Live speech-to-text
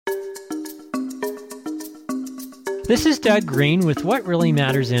This is Doug Green with What Really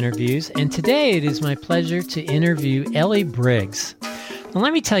Matters Interviews, and today it is my pleasure to interview Ellie Briggs. Now,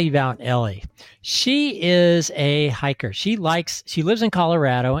 let me tell you about Ellie. She is a hiker. She lives in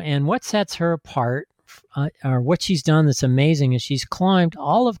Colorado, and what sets her apart, or what she's done that's amazing, is she's climbed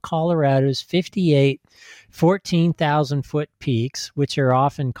all of Colorado's 58 14,000-foot peaks, which are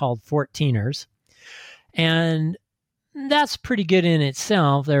often called 14ers. And that's pretty good in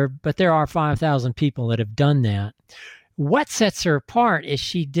itself, but there are 5,000 people that have done that. What sets her apart is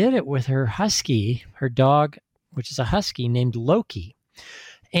she did it with her husky, her dog, which is a husky named Loki.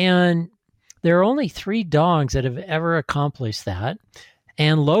 And there are only 3 dogs that have ever accomplished that.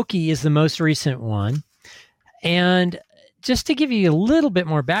 And Loki is the most recent one. And just to give you a little bit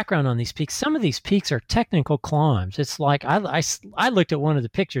more background on these peaks, some of these peaks are technical climbs. It's like I looked at one of the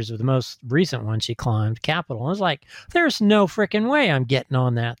pictures of the most recent one she climbed, Capitol. I was like, there's no freaking way I'm getting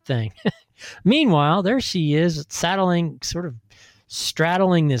on that thing. Meanwhile, there she is sort of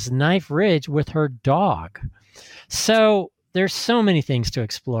straddling this knife ridge with her dog. So there's so many things to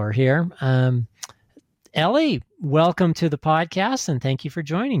explore here. Ellie, welcome to the podcast, and thank you for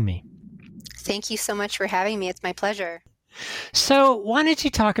joining me. Thank you so much for having me. It's my pleasure. So why don't you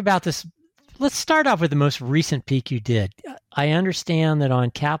talk about this? Let's start off with the most recent peak you did. I understand that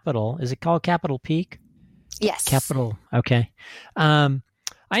on Capitol, is it called Capitol Peak? Yes. Capitol, okay.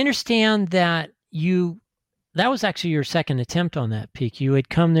 I understand that that was actually your second attempt on that peak. You had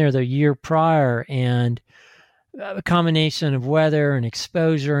come there the year prior, and a combination of weather and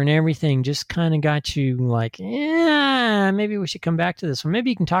exposure and everything just kind of got you like, yeah, maybe we should come back to this one. Maybe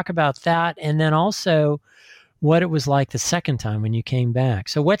you can talk about that, and then also what it was like the second time when you came back.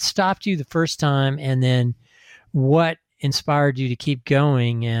 So what stopped you the first time, and then what inspired you to keep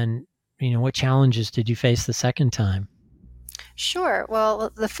going, and what challenges did you face the second time? Sure.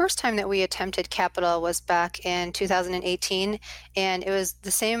 Well, the first time that we attempted Capitol was back in 2018, and it was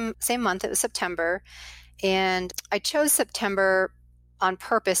the same month. It was September, and I chose September on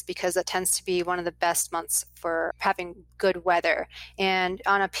purpose because it tends to be one of the best months for having good weather. And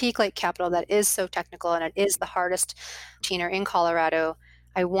on a peak like Capitol that is so technical and it is the hardest routiner in Colorado,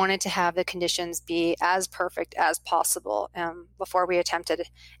 I wanted to have the conditions be as perfect as possible before we attempted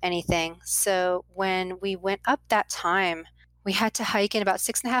anything. So when we went up that time, we had to hike in about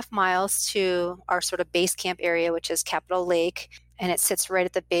 6.5 miles to our sort of base camp area, which is Capitol Lake, and it sits right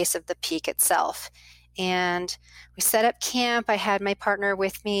at the base of the peak itself. And we set up camp. I had my partner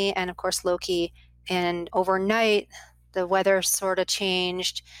with me and, of course, Loki. And overnight, the weather sort of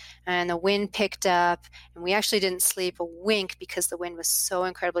changed and the wind picked up. And we actually didn't sleep a wink because the wind was so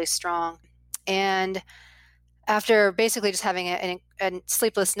incredibly strong. And after basically just having a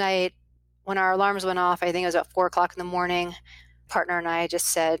sleepless night, when our alarms went off, I think it was about 4 o'clock in the morning, partner and I just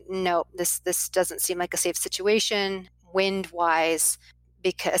said, no, this doesn't seem like a safe situation wind-wise.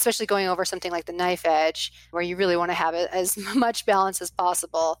 Because especially going over something like the knife edge, where you really want to have it as much balance as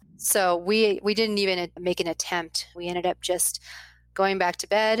possible. So we didn't even make an attempt. We ended up just going back to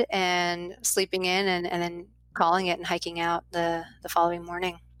bed and sleeping in and then calling it and hiking out the following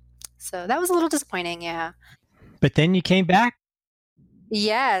morning. So that was a little disappointing, yeah. But then you came back?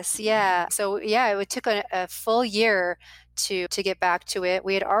 Yes, yeah. So yeah, it took a full year to get back to it.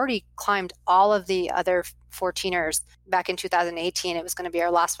 We had already climbed all of the other 14ers back in 2018. It was going to be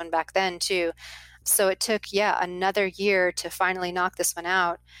our last one back then too. So it took, another year to finally knock this one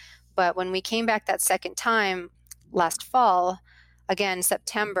out. But when we came back that second time last fall, again,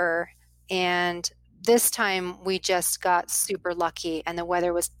 September, and this time we just got super lucky and the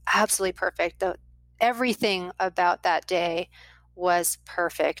weather was absolutely perfect. Everything about that day was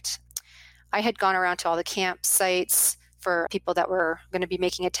perfect. I had gone around to all the campsites for people that were going to be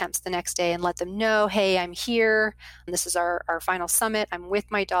making attempts the next day and let them know, hey, I'm here. And this is our final summit. I'm with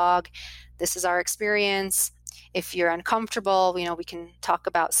my dog. This is our experience. If you're uncomfortable, we can talk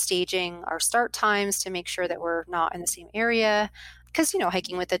about staging our start times to make sure that we're not in the same area. Because,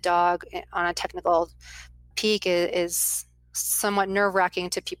 hiking with a dog on a technical peak is somewhat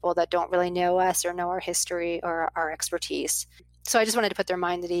nerve-wracking to people that don't really know us or know our history or our expertise. So I just wanted to put their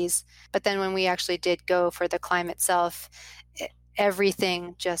mind at ease. But then when we actually did go for the climb itself,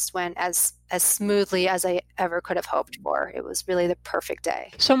 everything just went as smoothly as I ever could have hoped for. It was really the perfect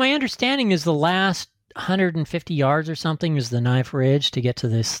day. So my understanding is the last 150 yards or something is the knife ridge to get to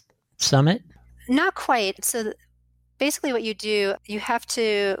this summit? Not quite. So basically what you do, you have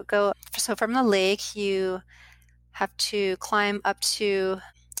to go, so from the lake, you have to climb up to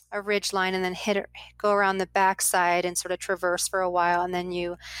a ridge line and then go around the backside and sort of traverse for a while. And then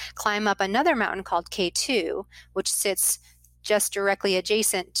you climb up another mountain called K2, which sits just directly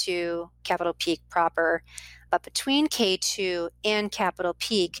adjacent to Capitol Peak proper. But between K2 and Capitol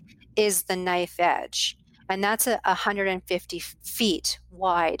Peak is the knife edge. And that's 150 feet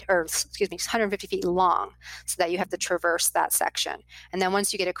wide, or excuse me, 150 feet long, so that you have to traverse that section. And then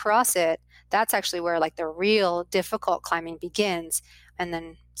once you get across it, that's actually where like the real difficult climbing begins. And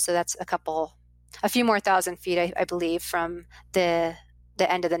then, so that's a few more thousand feet, I believe, from the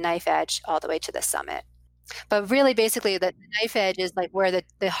end of the knife edge all the way to the summit. But really, basically, the knife edge is like where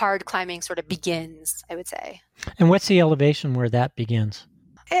the hard climbing sort of begins, I would say. And what's the elevation where that begins?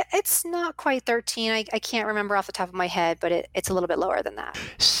 It's not quite 13. I can't remember off the top of my head, but it's a little bit lower than that.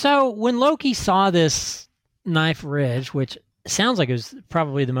 So when Loki saw this knife ridge, which sounds like it was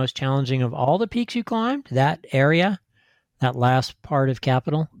probably the most challenging of all the peaks you climbed, that area, that last part of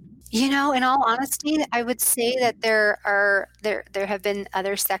Capitol? In all honesty, I would say that there have been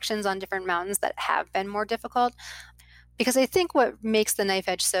other sections on different mountains that have been more difficult. Because I think what makes the knife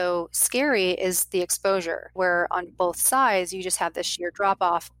edge so scary is the exposure, where on both sides you just have this sheer drop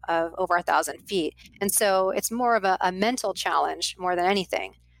off of over 1,000 feet. And so it's more of a mental challenge more than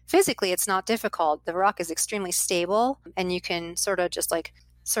anything. Physically, it's not difficult. The rock is extremely stable, and you can sort of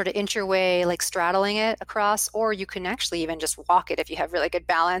inch your way, like straddling it across, or you can actually even just walk it if you have really good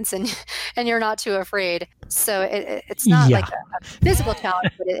balance and you're not too afraid. So it's not like a physical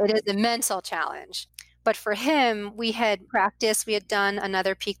challenge, but it is a mental challenge. But for him, we had practiced. We had done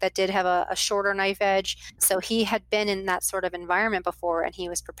another peak that did have a shorter knife edge. So he had been in that sort of environment before, and he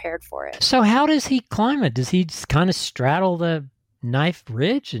was prepared for it. So how does he climb it? Does he kind of straddle the knife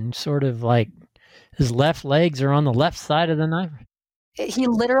ridge and sort of like his left legs are on the left side of the knife? He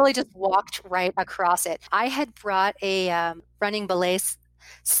literally just walked right across it. I had brought a running belay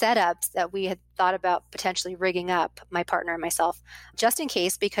setups that we had thought about potentially rigging up, my partner and myself, just in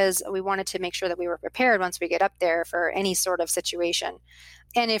case, because we wanted to make sure that we were prepared once we get up there for any sort of situation.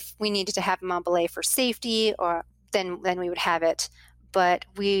 And if we needed to have him on belay for safety, or then we would have it. But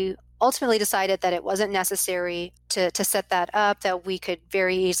we ultimately decided that it wasn't necessary to set that up, that we could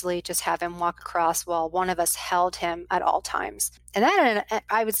very easily just have him walk across while one of us held him at all times. And that,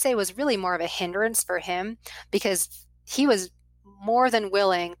 I would say, was really more of a hindrance for him, because he was more than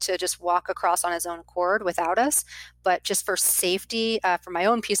willing to just walk across on his own accord without us. But just for safety, for my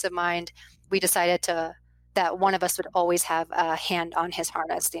own peace of mind, we decided that one of us would always have a hand on his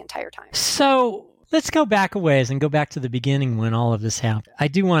harness the entire time. So let's go back a ways and go back to the beginning when all of this happened. I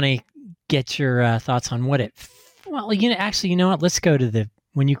do want to get your thoughts on what you know what? Let's go to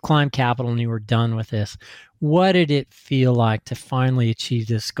when you climbed Capitol and you were done with this. What did it feel like to finally achieve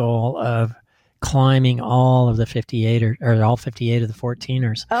this goal of climbing all of the 58 or all 58 of the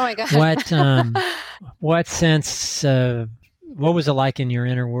 14ers? Oh my God. What sense, what was it like in your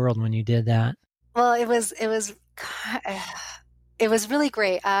inner world when you did that? Well, it was really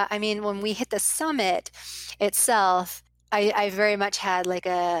great. I mean, when we hit the summit itself, I very much had like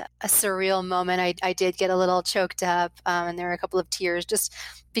a surreal moment. I did get a little choked up, and there were a couple of tears, just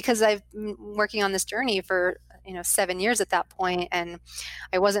because I've been working on this journey for 7 years at that point, and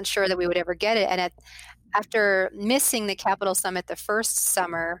I wasn't sure that we would ever get it. And after missing the Capitol Summit the first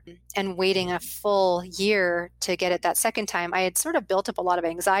summer and waiting a full year to get it that second time, I had sort of built up a lot of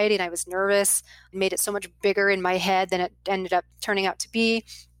anxiety, and I was nervous, made it so much bigger in my head than it ended up turning out to be.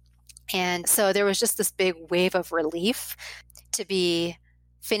 And so there was just this big wave of relief to be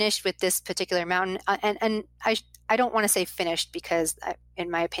finished with this particular mountain. And I don't want to say finished, because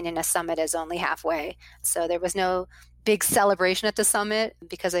in my opinion, a summit is only halfway. So there was no big celebration at the summit,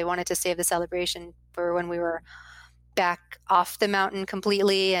 because I wanted to save the celebration for when we were back off the mountain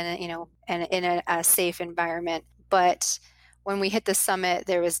completely and in a safe environment. But when we hit the summit,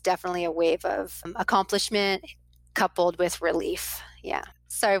 there was definitely a wave of accomplishment coupled with relief. Yeah.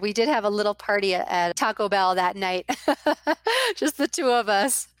 Sorry, we did have a little party at Taco Bell that night, just the two of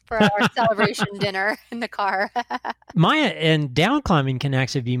us for our celebration dinner in the car. Maya, and down climbing can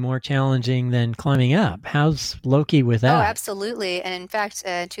actually be more challenging than climbing up. How's Loki with that? Oh, absolutely. And in fact,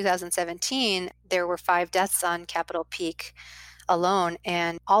 in 2017, there were 5 deaths on Capitol Peak alone,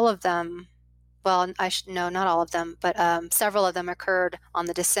 and all of them, well, not all of them, but several of them occurred on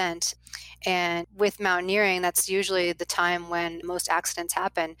the descent. And with mountaineering, that's usually the time when most accidents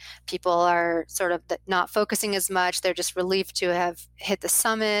happen. People are sort of not focusing as much. They're just relieved to have hit the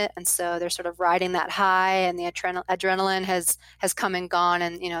summit. And so they're sort of riding that high, and the adrenaline has come and gone.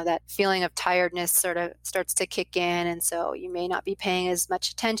 And, that feeling of tiredness sort of starts to kick in. And so you may not be paying as much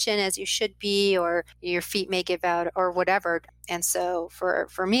attention as you should be, or your feet may give out or whatever. And so for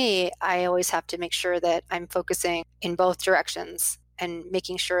me, I always have to make sure that I'm focusing in both directions and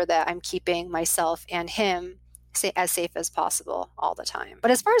making sure that I'm keeping myself and him as safe as possible all the time.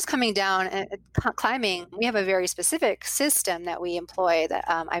 But as far as coming down and climbing, we have a very specific system that we employ that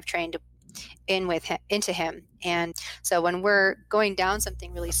I've trained into him. And so when we're going down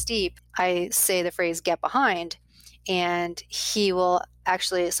something really steep, I say the phrase "get behind," and he will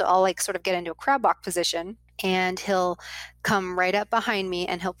actually. So I'll like sort of get into a crab walk position, and he'll come right up behind me,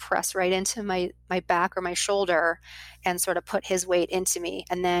 and he'll press right into my back or my shoulder, and sort of put his weight into me,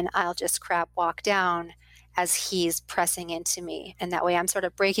 and then I'll just crab walk down as he's pressing into me. And that way I'm sort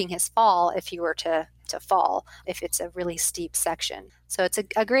of breaking his fall if he were to fall, if it's a really steep section. So it's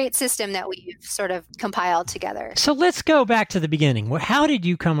a great system that we've sort of compiled together. So let's go back to the beginning. How did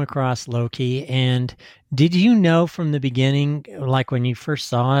you come across Loki? And did you know from the beginning, like when you first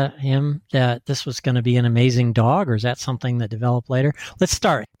saw him, that this was going to be an amazing dog, or is that something that developed later? Let's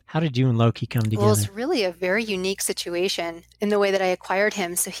start. How did you and Loki come together? Well, it's really a very unique situation in the way that I acquired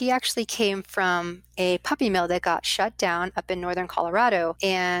him. So he actually came from a puppy mill that got shut down up in northern Colorado.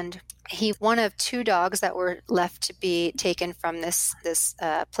 And he's one of 2 dogs that were left to be taken from this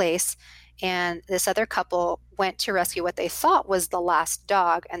place. And this other couple went to rescue what they thought was the last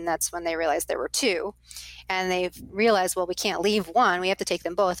dog. And that's when they realized there were 2. And they realized, well, we can't leave one. We have to take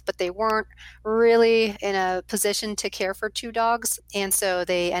them both. But they weren't really in a position to care for 2 dogs. And so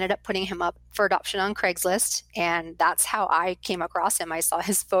they ended up putting him up for adoption on Craigslist. And that's how I came across him. I saw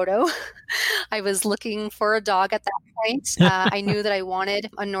his photo. I was looking for a dog at that point. I knew that I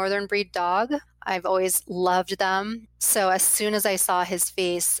wanted a northern breed dog. I've always loved them. So as soon as I saw his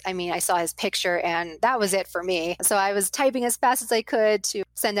face, I saw his picture, and that was it for me. So I was typing as fast as I could to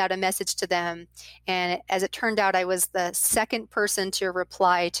send out a message to them. And as it turned out, I was the second person to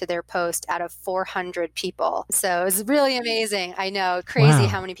reply to their post out of 400 people. So it was really amazing. I know, crazy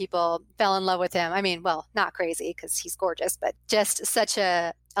how many people fell in love with him. Well, not crazy because he's gorgeous, but just such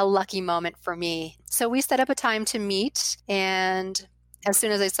a lucky moment for me. So we set up a time to meet, and as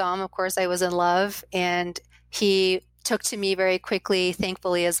soon as I saw him, of course, I was in love, and he took to me very quickly,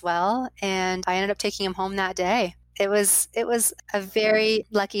 thankfully as well. And I ended up taking him home that day. It was a very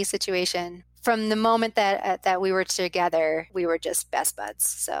lucky situation. From the moment that we were together, we were just best buds.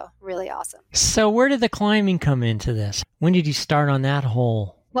 So really awesome. So where did the climbing come into this? When did you start on that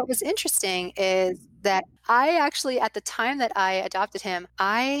whole? What was interesting is that I actually, at the time that I adopted him,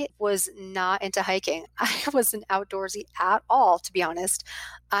 I was not into hiking. I wasn't outdoorsy at all, to be honest.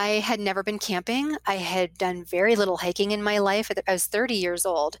 I had never been camping. I had done very little hiking in my life. I was 30 years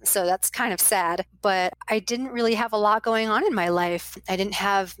old, so that's kind of sad. But I didn't really have a lot going on in my life. I didn't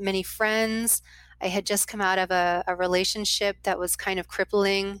have many friends. I had just come out of a relationship that was kind of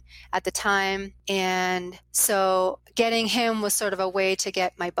crippling at the time. And so getting him was sort of a way to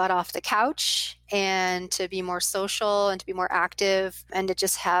get my butt off the couch and to be more social and to be more active and to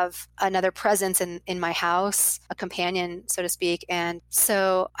just have another presence in my house, a companion, so to speak. And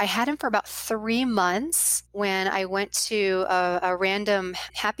so I had him for about 3 months when I went to a random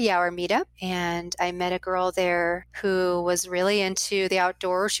happy hour meetup, and I met a girl there who was really into the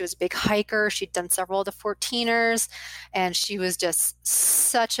outdoors. She was a big hiker. She'd done several of the 14ers, and she was just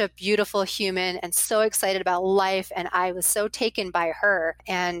such a beautiful human and so excited about life. And I was so taken by her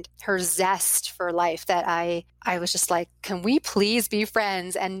and her zest for life that I was just like, can we please be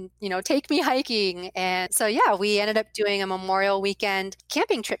friends and, take me hiking? And so, yeah, we ended up doing a Memorial weekend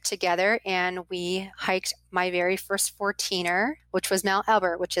camping trip together, and we hiked my very first 14er, which was Mount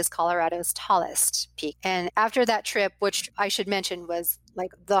Elbert, which is Colorado's tallest peak. And after that trip, which I should mention was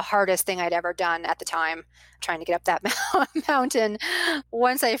like the hardest thing I'd ever done at the time, trying to get up that mountain,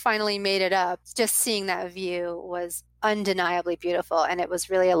 once I finally made it up, just seeing that view was undeniably beautiful. And it was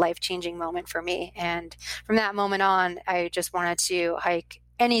really a life-changing moment for me. And from that moment on, I just wanted to hike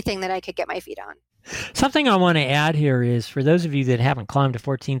anything that I could get my feet on. Something I want to add here is, for those of you that haven't climbed a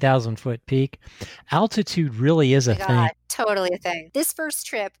 14,000 foot peak, altitude really is a thing. Totally a thing. This first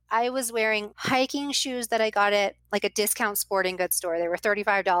trip, I was wearing hiking shoes that I got at like a discount sporting goods store. They were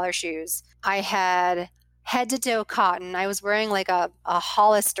 $35 shoes. I had head to toe cotton. I was wearing like a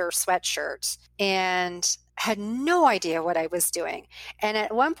Hollister sweatshirt and had no idea what I was doing. And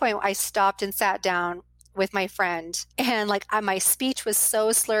at one point I stopped and sat down with my friend, and my speech was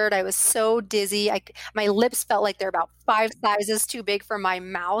so slurred. I was so dizzy. My lips felt like they're about 5 sizes too big for my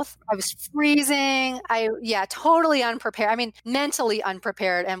mouth. I was freezing. Totally unprepared. Mentally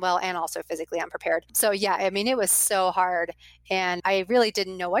unprepared and also physically unprepared. So it was so hard, and I really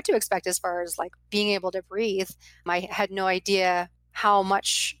didn't know what to expect as far as like being able to breathe. I had no idea how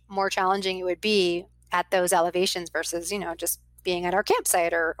much more challenging it would be at those elevations versus, just being at our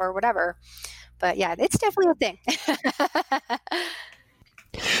campsite or whatever. But yeah, it's definitely a thing.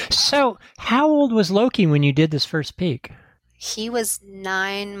 So, how old was Loki when you did this first peak? He was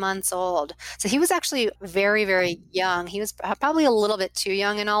 9 months old. So he was actually very, very young. He was probably a little bit too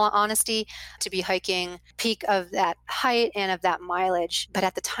young, in all honesty, to be hiking peak of that height and of that mileage. But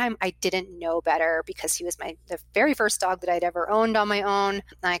at the time, I didn't know better because he was the very first dog that I'd ever owned on my own.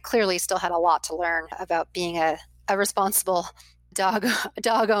 I clearly still had a lot to learn about being a responsible dog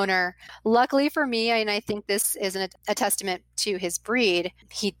owner. Luckily for me, and I think this is a testament to his breed,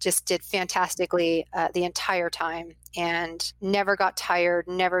 he just did fantastically the entire time and never got tired,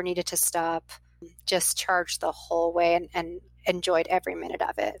 never needed to stop, just charged the whole way and enjoyed every minute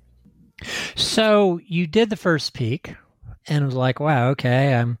of it. So you did the first peak and it was like, wow,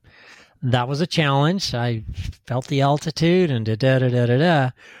 okay, that was a challenge. I felt the altitude and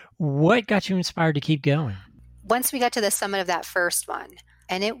da-da-da-da-da. What got you inspired to keep going? Once we got to the summit of that first one,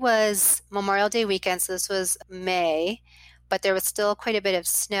 and it was Memorial Day weekend, so this was May, but there was still quite a bit of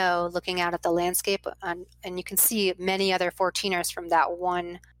snow looking out at the landscape, and you can see many other 14ers from that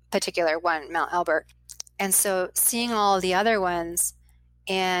one particular one, Mount Elbert. And so seeing all of the other ones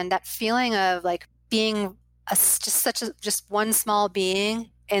and that feeling of like being just one small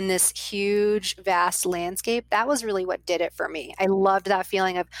being in this huge, vast landscape, that was really what did it for me. I loved that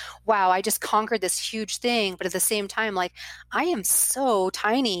feeling of, wow, I just conquered this huge thing, but at the same time, like, I am so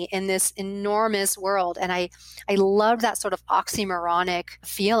tiny in this enormous world. And I loved that sort of oxymoronic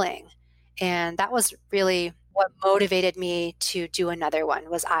feeling. And that was really what motivated me to do another one.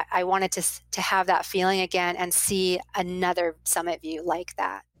 Was I wanted to have that feeling again and see another summit view like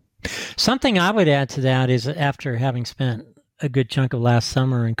that. Something I would add to that is, after having spent a good chunk of last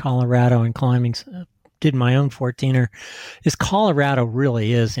summer in Colorado and climbing, did my own 14er, is Colorado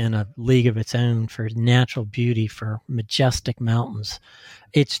really is in a league of its own for natural beauty, for majestic mountains.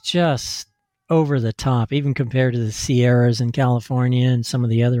 It's just over the top, even compared to the Sierras in California and some of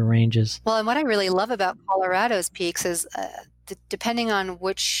the other ranges. Well, and what I really love about Colorado's peaks is depending on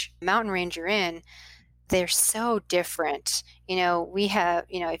which mountain range you're in, they're so different. We have,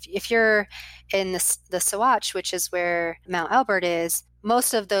 if you're in the Sawatch, which is where Mount Elbert is,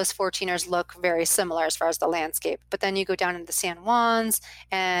 most of those 14ers look very similar as far as the landscape. But then you go down into the San Juans,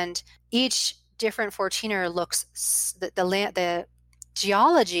 and each different 14er looks, the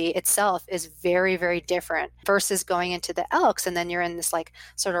geology itself is very, very different versus going into the Elks. And then you're in this like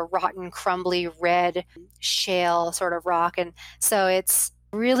sort of rotten, crumbly, red shale sort of rock. And so it's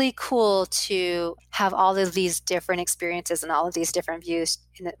really cool to have all of these different experiences and all of these different views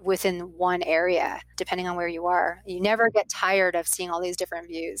within one area, depending on where you are. You never get tired of seeing all these different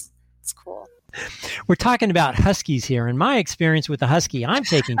views. It's cool. We're talking about huskies here, and my experience with the husky I'm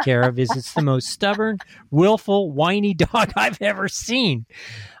taking care of is it's the most stubborn, willful, whiny dog I've ever seen.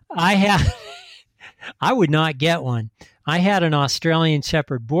 I would not get one. I had an Australian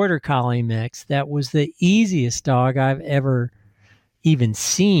Shepherd Border Collie mix that was the easiest dog I've ever even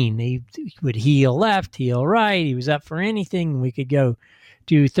seen. He would heel left, heel right. He was up for anything. We could go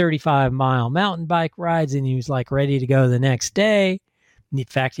do 35-mile mountain bike rides, and he was like ready to go the next day. In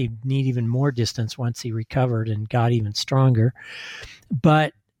fact, he'd need even more distance once he recovered and got even stronger.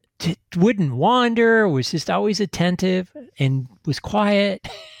 But wouldn't wander, was just always attentive and was quiet.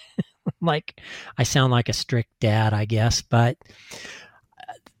 Like, I sound like a strict dad, I guess, but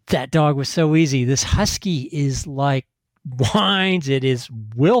that dog was so easy. This husky is like whines. It is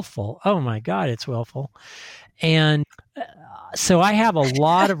willful. Oh my God, it's willful. And so I have a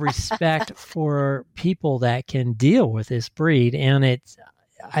lot of respect for people that can deal with this breed. And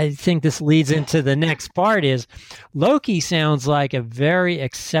I think this leads into the next part is Loki sounds like a very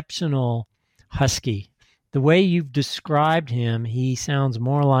exceptional husky. The way you've described him, he sounds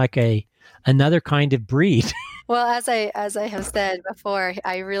more like another kind of breed. Well, as I have said before,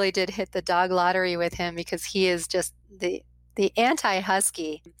 I really did hit the dog lottery with him because he is just the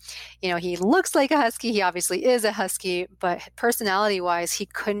anti-husky. He looks like a husky. He obviously is a husky, but personality-wise, he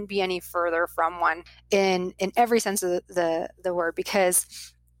couldn't be any further from one in every sense of the word,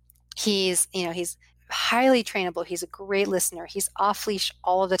 because he's highly trainable. He's a great listener. He's off leash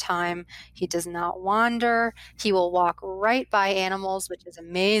all of the time. He does not wander. He will walk right by animals, which is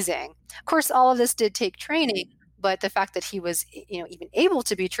amazing. Of course, all of this did take training, but the fact that he was, even able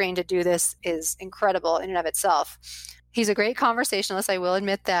to be trained to do this is incredible in and of itself. He's a great conversationalist, I will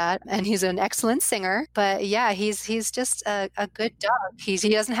admit that, and he's an excellent singer. But yeah, he's just a good dog. He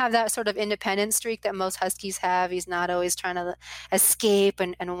doesn't have that sort of independent streak that most huskies have. He's not always trying to escape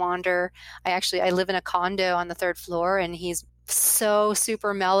and wander. I live in a condo on the 3rd floor, and he's so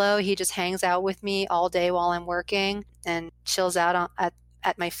super mellow. He just hangs out with me all day while I'm working and chills out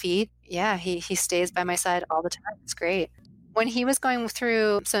at my feet. Yeah, he stays by my side all the time. It's great. When he was going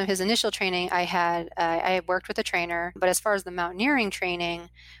through some of his initial training, I had worked with a trainer, but as far as the mountaineering training,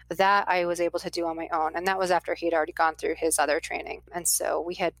 that I was able to do on my own, and that was after he had already gone through his other training. And so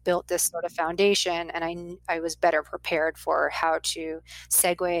we had built this sort of foundation, and I was better prepared for how to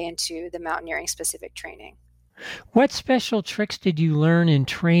segue into the mountaineering specific training. What special tricks did you learn in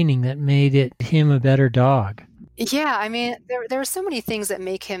training that made him a better dog? Yeah, I mean, there are so many things that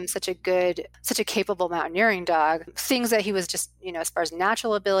make him such a capable mountaineering dog. Things that he was just, as far as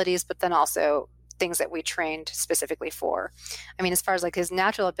natural abilities, but then also things that we trained specifically for. I mean, as far as like his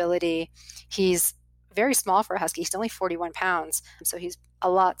natural ability, he's very small for a husky. He's only 41 pounds. So he's a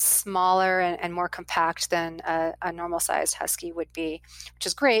lot smaller and more compact than a normal sized husky would be, which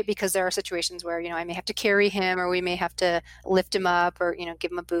is great because there are situations where, I may have to carry him or we may have to lift him up or,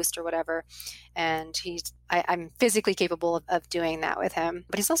 give him a boost or whatever. And I'm physically capable of doing that with him.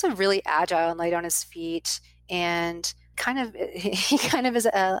 But he's also really agile and light on his feet and he kind of is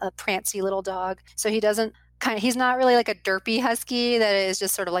a prancy little dog. So he's not really like a derpy husky that is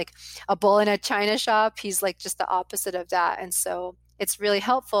just sort of like a bull in a china shop. He's like just the opposite of that. And so it's really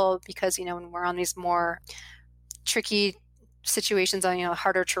helpful because, when we're on these more tricky situations on,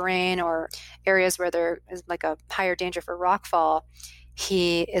 harder terrain or areas where there is like a higher danger for rockfall,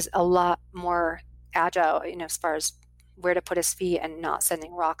 he is a lot more agile, as far as where to put his feet and not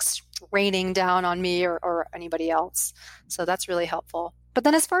sending rocks raining down on me or anybody else. So that's really helpful. But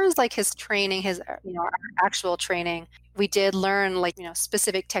then as far as like his training, our actual training, we did learn like,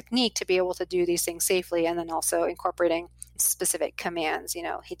 specific technique to be able to do these things safely, and then also incorporating specific commands.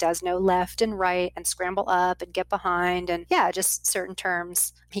 He does know left and right and scramble up and get behind and just certain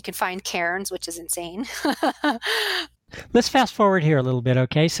terms. He can find cairns, which is insane. Let's fast forward here a little bit,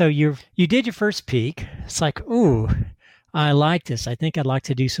 okay? So you did your first peak. It's like, ooh, I like this. I think I'd like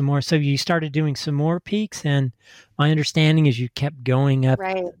to do some more. So you started doing some more peaks, and my understanding is you kept going up.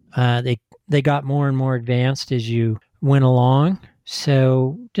 Right. They got more and more advanced as you went along.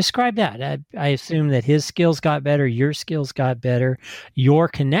 So describe that. I assume that his skills got better, your skills got better, your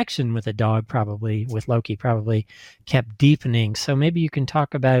connection with the dog with Loki probably kept deepening. So maybe you can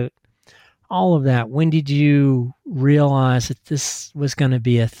talk about all of that. When did you realize that this was going to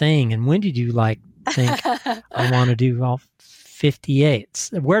be a thing? And when did you think I want to do all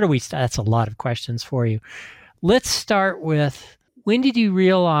 58s? Where do we start? That's a lot of questions for you. Let's start with, when did you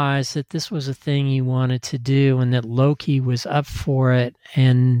realize that this was a thing you wanted to do and that Loki was up for it,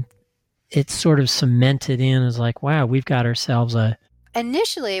 and it sort of cemented in as like, wow, we've got ourselves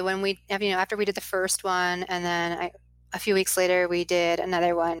Initially, when we, after we did the first one, and then a few weeks later we did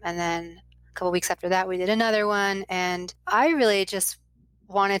another one, and then a couple weeks after that we did another one, and I really just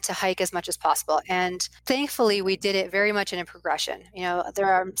wanted to hike as much as possible. And thankfully, we did it very much in a progression.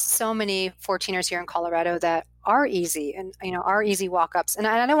 There are so many 14ers here in Colorado that are easy and, are easy walk-ups. And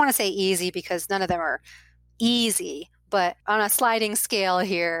I don't want to say easy because none of them are easy, but on a sliding scale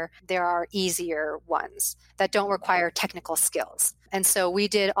here, there are easier ones that don't require technical skills. And so we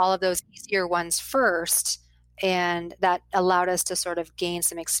did all of those easier ones first, and that allowed us to sort of gain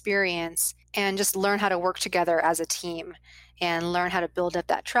some experience and just learn how to work together as a team and learn how to build up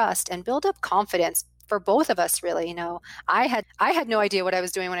that trust and build up confidence for both of us, really. I had no idea what I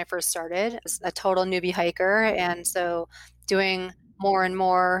was doing when I first started. I was a total newbie hiker. And so doing more and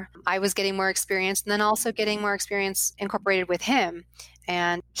more, I was getting more experience, and then also getting more experience incorporated with him.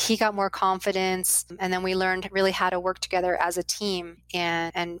 And he got more confidence. And then we learned really how to work together as a team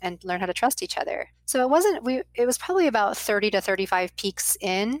and learn how to trust each other. So it was probably about 30 to 35 peaks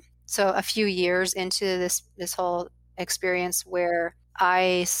in. So a few years into this whole experience where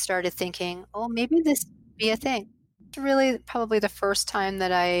I started thinking, oh, maybe this would be a thing. It's really probably the first time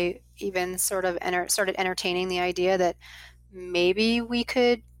that I even sort of started entertaining the idea that maybe we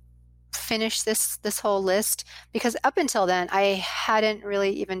could finish this whole list, because up until then I hadn't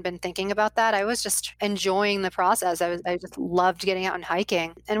really even been thinking about that. I was just enjoying the process. I just loved getting out and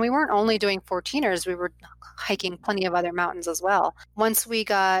hiking, and we weren't only doing 14ers, we were hiking plenty of other mountains as well. Once we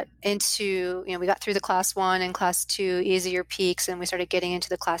got into, we got through the class 1 and class 2 easier peaks, and we started getting into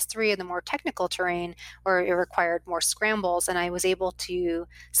the class 3 and the more technical terrain where it required more scrambles, and I was able to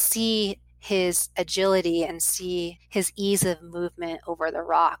see his agility and see his ease of movement over the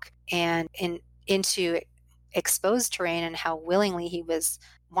rock and into exposed terrain and how willingly he was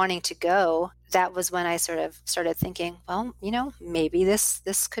wanting to go. That was when I sort of started thinking, well, maybe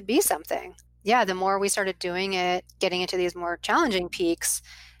this could be something. Yeah, the more we started doing it, getting into these more challenging peaks,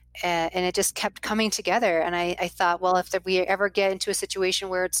 and it just kept coming together. And I thought, well, if we ever get into a situation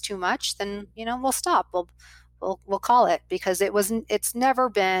where it's too much, then, we'll stop. we'll call it, because it's never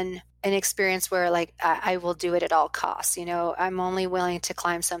been an experience where like I will do it at all costs. I'm only willing to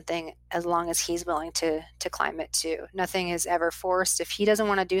climb something as long as he's willing to climb it too. Nothing is ever forced. If he doesn't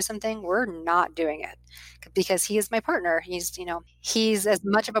want to do something, we're not doing it, because he is my partner. He's as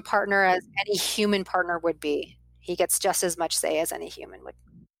much of a partner as any human partner would be. He gets just as much say as any human would.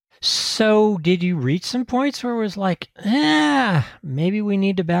 So did you reach some points where it was like, maybe we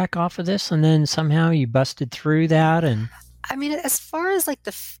need to back off of this, and then somehow you busted through that? And I mean, as far as like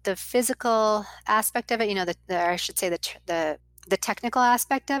the physical aspect of it, I should say the technical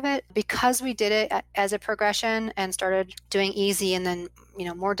aspect of it, because we did it as a progression and started doing easy and then,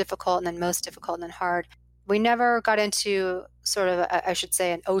 more difficult and then most difficult and then hard. We never got into sort of, I should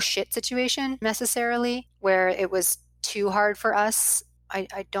say, an oh shit situation necessarily, where it was too hard for us.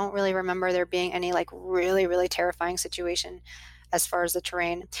 I don't really remember there being any like really, really terrifying situation as far as the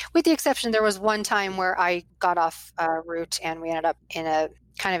terrain, with the exception, there was one time where I got off route and we ended up in a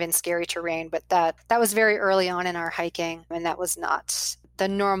kind of in scary terrain, but that was very early on in our hiking, and that was not the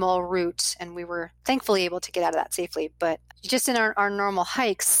normal route, and we were thankfully able to get out of that safely. But just in our normal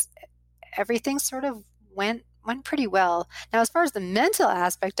hikes, everything sort of went pretty well. Now, as far as the mental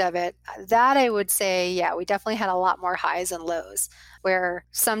aspect of it, that I would say, yeah, we definitely had a lot more highs and lows, where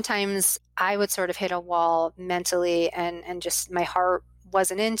sometimes I would sort of hit a wall mentally and just my heart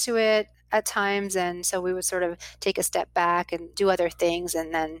wasn't into it at times. And so we would sort of take a step back and do other things.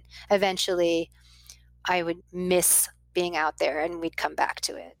 And then eventually I would miss being out there and we'd come back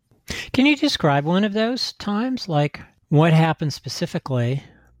to it. Can you describe one of those times? Like what happened specifically?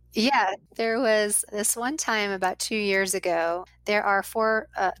 Yeah, there was this one time about 2 years ago.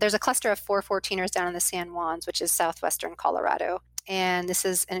 There's a cluster of 4 14ers down in the San Juans, which is southwestern Colorado. And this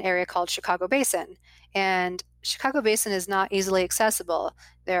is an area called Chicago Basin. And Chicago Basin is not easily accessible.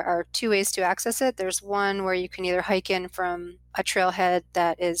 There are 2 ways to access it. There's one where you can either hike in from a trailhead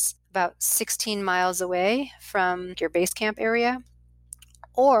that is about 16 miles away from your base camp area,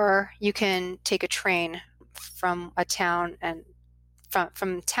 or you can take a train from a town and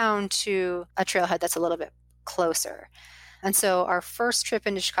from town to a trailhead that's a little bit closer. And so our first trip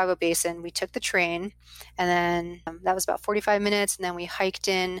into Chicago Basin, we took the train, and then that was about 45 minutes, and then we hiked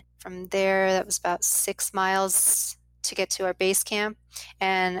in from there. That was about 6 miles to get to our base camp.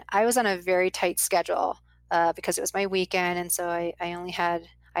 And I was on a very tight schedule because it was my weekend, and so I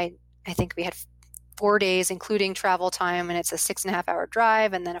think we had 4 days, including travel time, and it's a 6.5-hour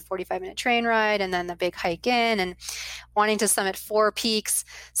drive, and then a 45-minute train ride, and then the big hike in, and wanting to summit 4 peaks.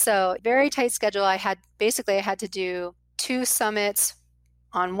 So very tight schedule. I had to do 2 summits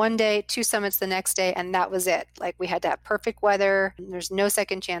on one day, 2 summits the next day, and that was it. Like we had to have perfect weather. There's no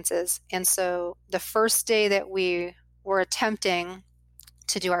second chances. And so the first day that we were attempting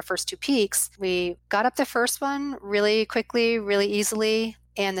to do our first 2 peaks, we got up the first one really quickly, really easily,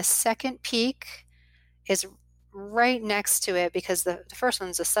 and the second peak is right next to it, because the first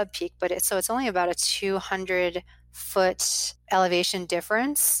one's a sub peak, but it's only about a 200-foot elevation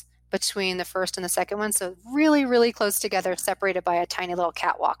difference between the first and the second one. So really, really close together, separated by a tiny little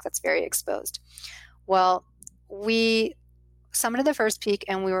catwalk that's very exposed. Well, we summited the first peak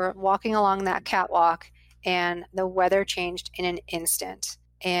and we were walking along that catwalk, and the weather changed in an instant.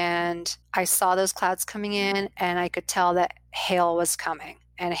 And I saw those clouds coming in, and I could tell that hail was coming,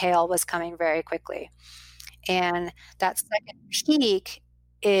 and hail was coming very quickly. And that second peak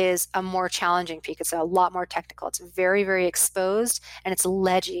is a more challenging peak. It's a lot more technical. It's very, very exposed, and it's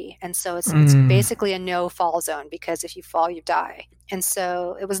ledgy. And so it's basically a no fall zone, because if you fall, you die. And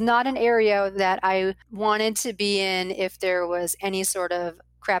so it was not an area that I wanted to be in if there was any sort of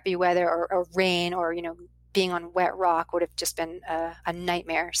crappy weather or rain, or, being on wet rock would have just been a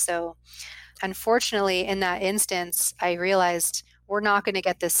nightmare. So unfortunately, in that instance, I realized we're not going to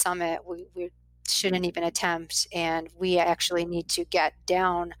get this summit. We shouldn't even attempt, and we actually need to get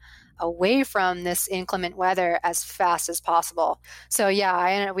down away from this inclement weather as fast as possible. So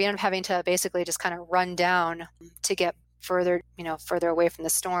yeah, we ended up having to basically just kind of run down to get further away from the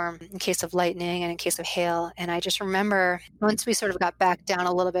storm in case of lightning and in case of hail. And I just remember once we sort of got back down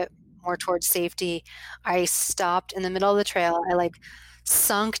a little bit more towards safety, I stopped in the middle of the trail. I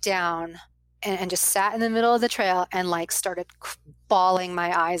sunk down and just sat in the middle of the trail and started bawling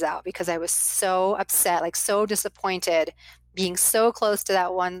my eyes out, because I was so upset, so disappointed being so close to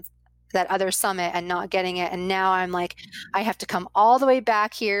that other summit and not getting it. And now I'm I have to come all the way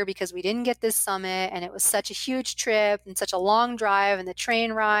back here because we didn't get this summit, and it was such a huge trip and such a long drive, and the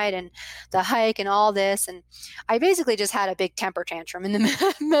train ride and the hike and all this. And I basically just had a big temper tantrum in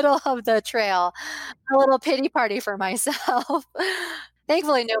the middle of the trail, a little pity party for myself.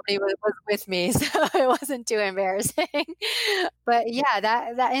 Thankfully, nobody was with me, so it wasn't too embarrassing. But yeah,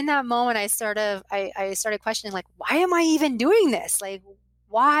 that in that moment, I started questioning, like, why am I even doing this? Like,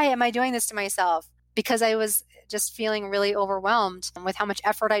 why am I doing this to myself? Because I was just feeling really overwhelmed with how much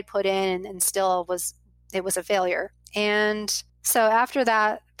effort I'd put in, and still it was a failure. And so after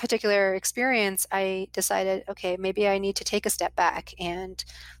that particular experience, I decided, okay, maybe I need to take a step back and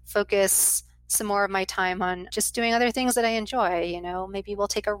focus some more of my time on just doing other things that I enjoy. Maybe we'll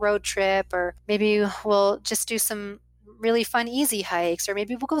take a road trip, or maybe we'll just do some really fun, easy hikes, or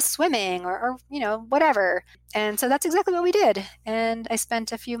maybe we'll go swimming, or whatever. And so that's exactly what we did. And I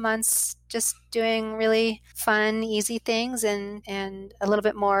spent a few months just doing really fun, easy things, and a little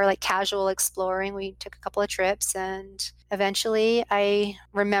bit more like casual exploring. We took a couple of trips, and eventually I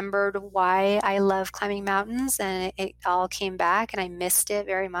remembered why I love climbing mountains, and it all came back, and I missed it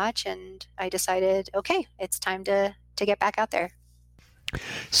very much. And I decided, okay, it's time to get back out there.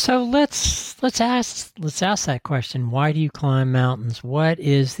 So let's ask that question. Why do you climb mountains? What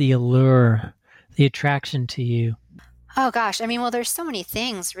is the allure, the attraction to you? Oh gosh, I mean, well, there's so many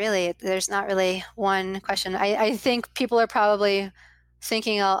things, really. There's not really one question. I think people are probably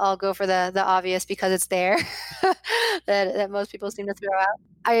thinking I'll go for the obvious because it's there, that most people seem to throw out.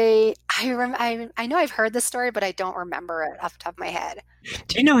 I know I've heard this story, but I don't remember it off the top of my head.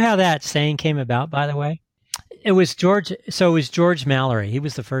 Do you know how that saying came about, by the way? It was George Mallory. He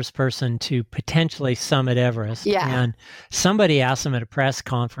was the first person to potentially summit Everest. Yeah. And somebody asked him at a press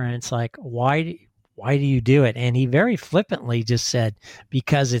conference, like, why do you do it? And he very flippantly just said,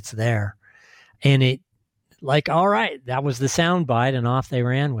 because it's there. And it, like, all right, that was the soundbite, and off they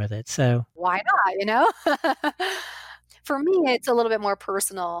ran with it. So why not, For me, it's a little bit more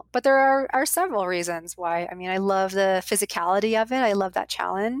personal, but there are several reasons why. I mean, I love the physicality of it. I love that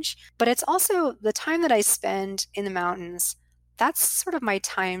challenge, but it's also the time that I spend in the mountains. That's sort of my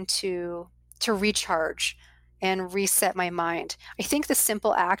time to recharge and reset my mind. I think the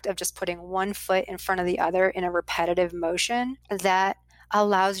simple act of just putting one foot in front of the other in a repetitive motion, that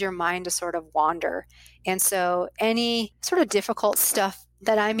allows your mind to sort of wander. And so any sort of difficult stuff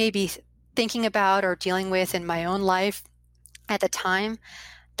that I may be thinking about or dealing with in my own life at the time,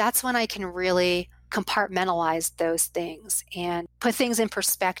 that's when I can really compartmentalize those things and put things in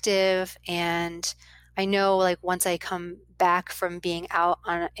perspective. And I know, like, once I come back from being out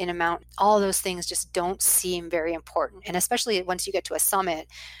in a mountain, all those things just don't seem very important. And especially once you get to a summit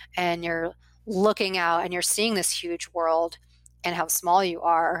and you're looking out and you're seeing this huge world and how small you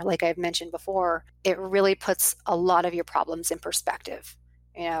are, like I've mentioned before, it really puts a lot of your problems in perspective.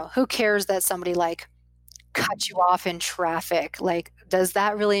 Who cares that somebody like cut you off in traffic? Like, does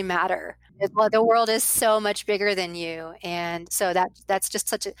that really matter? The world is so much bigger than you. And so that's just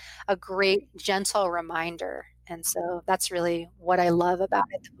such a great, gentle reminder. And so that's really what I love about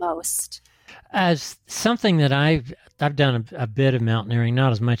it the most. As something that I've done a bit of mountaineering,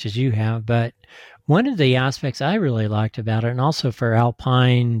 not as much as you have, but one of the aspects I really liked about it, and also for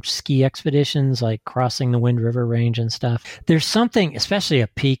alpine ski expeditions like crossing the Wind River Range and stuff, there's something, especially a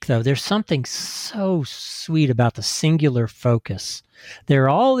peak though, there's something so sweet about the singular focus. There are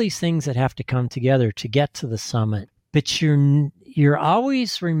all these things that have to come together to get to the summit, but you're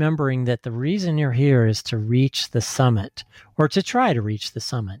always remembering that the reason you're here is to reach the summit, or to try to reach the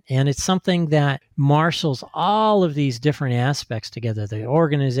summit. And it's something that marshals all of these different aspects together, the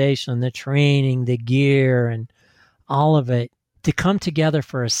organization, the training, the gear, and all of it to come together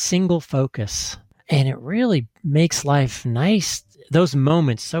for a single focus. And it really makes life nice. Those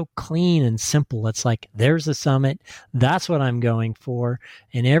moments so clean and simple. It's like, there's the summit. That's what I'm going for.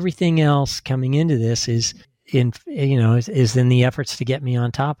 And everything else coming into this is in the efforts to get me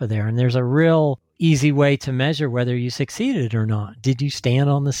on top of there. And there's a real easy way to measure whether you succeeded or not. Did you stand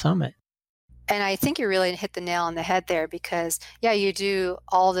on the summit? And I think you really hit the nail on the head there, because you do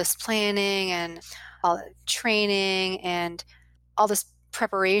all this planning and all the training and all this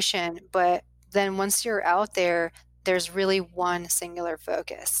preparation, but then once you're out there, there's really one singular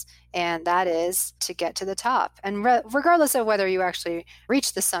focus, and that is to get to the top. And regardless of whether you actually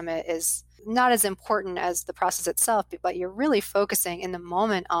reach the summit is not as important as the process itself, but you're really focusing in the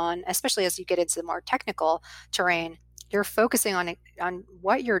moment on, especially as you get into the more technical terrain, you're focusing on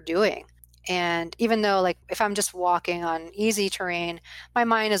what you're doing. And even though, like, if I'm just walking on easy terrain, my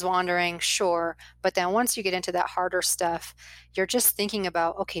mind is wandering, sure. But then once you get into that harder stuff, you're just thinking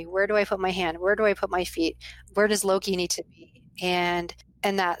about, okay, where do I put my hand? Where do I put my feet? Where does Loki need to be? And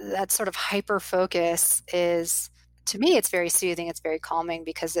that sort of hyper focus is to me, it's very soothing. It's very calming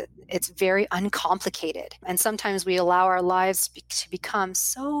because it's very uncomplicated. And sometimes we allow our lives to become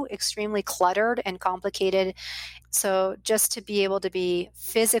so extremely cluttered and complicated. So just to be able to be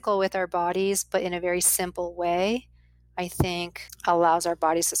physical with our bodies, but in a very simple way, I think allows our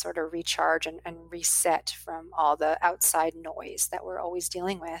bodies to sort of recharge and reset from all the outside noise that we're always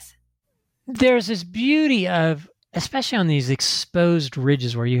dealing with. There's this beauty of, especially on these exposed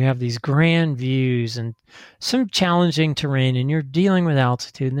ridges where you have these grand views and some challenging terrain and you're dealing with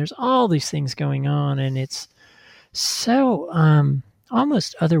altitude and there's all these things going on and it's so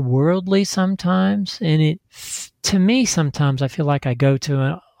almost otherworldly sometimes. And to me, sometimes I feel like I go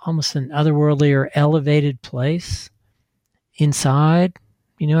to almost an otherworldly or elevated place inside.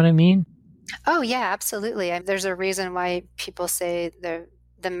 You know what I mean? Oh yeah, absolutely. There's a reason why people say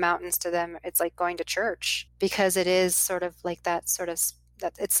the mountains to them, it's like going to church, because it is sort of like that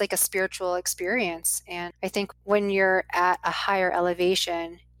it's like a spiritual experience. And I think when you're at a higher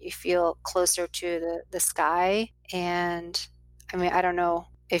elevation, you feel closer to the sky. And I mean, I don't know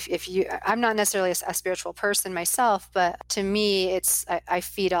if you, I'm not necessarily a spiritual person myself, but to me, I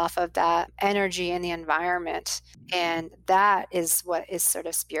feed off of that energy in the environment. And that is what is sort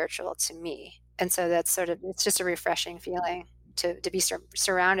of spiritual to me. And so it's just a refreshing feeling to be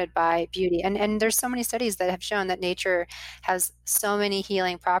surrounded by beauty. And there's so many studies that have shown that nature has so many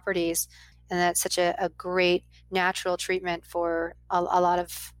healing properties, and that's such a great natural treatment for a lot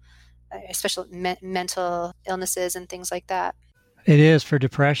of especially mental illnesses and things like that. It is for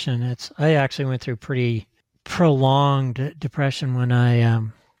depression. I actually went through pretty prolonged depression when I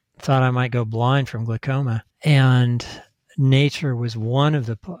thought I might go blind from glaucoma, and nature was one of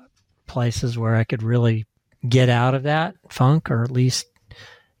the places where I could really get out of that funk, or at least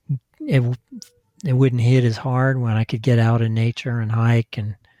it wouldn't hit as hard when I could get out in nature and hike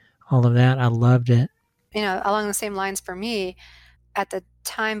and all of that. I loved it. You know, along the same lines for me, at the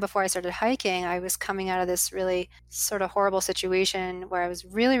time before I started hiking, I was coming out of this really sort of horrible situation where I was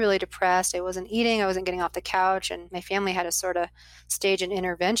really, really depressed. I wasn't eating, I wasn't getting off the couch, and my family had to sort of stage an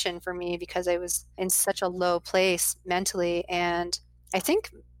intervention for me because I was in such a low place mentally. And I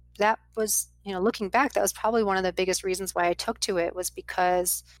think that was, looking back, that was probably one of the biggest reasons why I took to it, was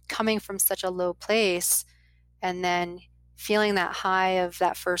because coming from such a low place and then feeling that high of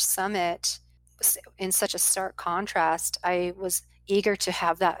that first summit was in such a stark contrast. I was eager to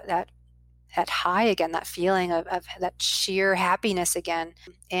have that high again, that feeling of that sheer happiness again.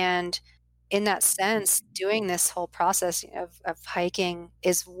 And in that sense, doing this whole process of hiking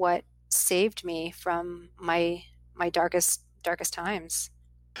is what saved me from my darkest times.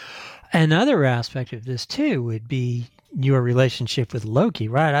 Another aspect of this too would be your relationship with Loki,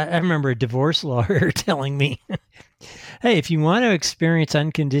 right? I remember a divorce lawyer telling me, hey, if you want to experience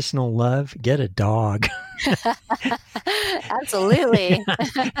unconditional love, get a dog. Absolutely.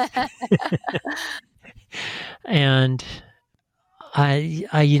 And I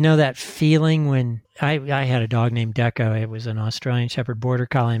that feeling when I had a dog named Deco. It was an Australian Shepherd Border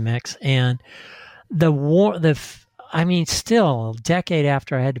Collie mix, and still a decade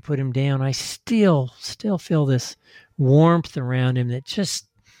after I had to put him down, I still feel this warmth around him that just,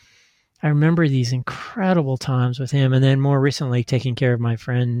 I remember these incredible times with him. And then more recently, taking care of my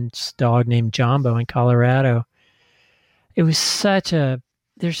friend's dog named Jumbo in Colorado. It was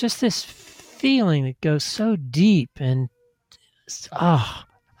there's just this feeling that goes so deep and,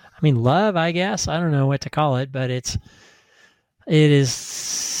 love, I guess. I don't know what to call it, but it's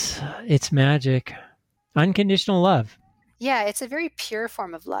magic. Unconditional love. Yeah, it's a very pure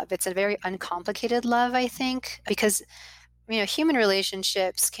form of love. It's a very uncomplicated love, I think, because human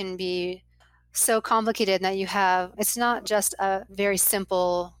relationships can be so complicated that it's not just a very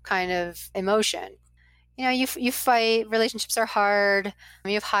simple kind of emotion. You fight, relationships are hard,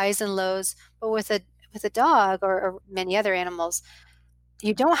 you have highs and lows, but with a dog or many other animals,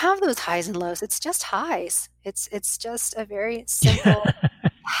 you don't have those highs and lows. It's just highs. It's just a very simple,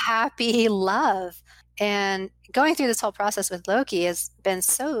 happy love. And going through this whole process with Loki has been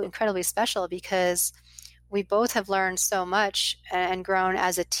so incredibly special because we both have learned so much and grown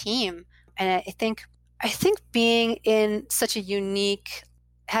as a team. And I think being in such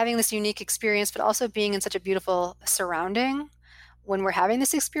having this unique experience, but also being in such a beautiful surrounding when we're having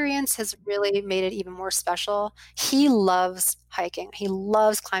this experience has really made it even more special. He loves hiking. He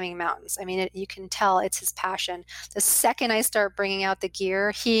loves climbing mountains. You can tell it's his passion. The second I start bringing out the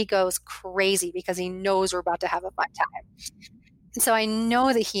gear, he goes crazy because he knows we're about to have a fun time. And so I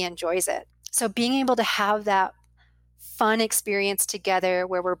know that he enjoys it. So being able to have that fun experience together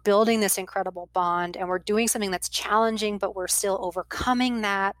where we're building this incredible bond and we're doing something that's challenging, but we're still overcoming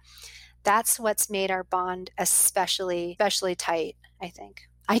that that's what's made our bond especially tight, I think.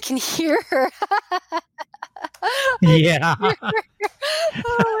 I can hear her. Yeah.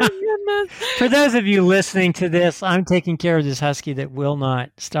 Oh my goodness. For those of you listening to this, I'm taking care of this husky that will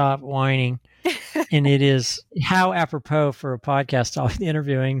not stop whining. And it is how apropos for a podcast I'll be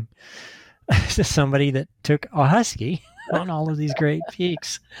interviewing somebody that took a husky on all of these great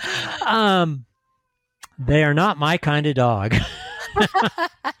peaks. They are not my kind of dog.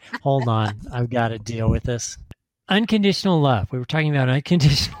 Hold on. I've got to deal with this. Unconditional love. We were talking about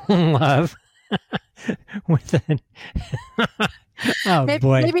unconditional love with an oh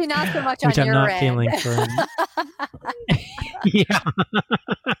boy, maybe not so much which on I'm your not end. feeling for. Yeah.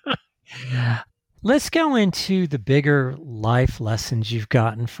 Let's go into the bigger life lessons you've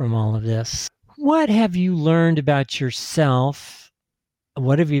gotten from all of this. What have you learned about yourself?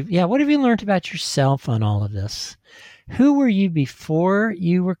 What have you learned about yourself on all of this? Who were you before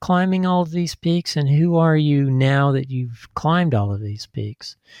you were climbing all of these peaks, and who are you now that you've climbed all of these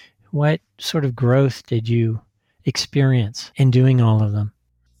peaks? What sort of growth did you experience in doing all of them?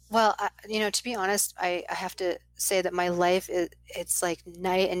 Well, to be honest, I have to say that my life it's like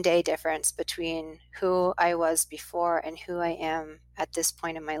night and day difference between who I was before and who I am at this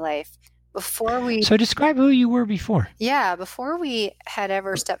point in my life. So describe who you were before. Yeah, before we had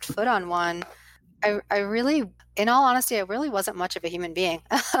ever stepped foot on one, I really, in all honesty, I really wasn't much of a human being,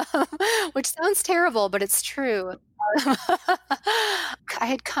 which sounds terrible, but it's true. I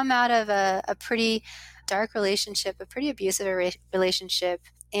had come out of a pretty dark relationship, a pretty abusive relationship.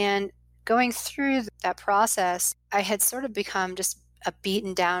 And going through that process, I had sort of become just a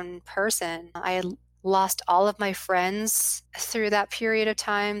beaten down person. I had lost all of my friends through that period of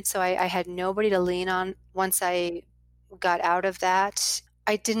time. So I had nobody to lean on once I got out of that.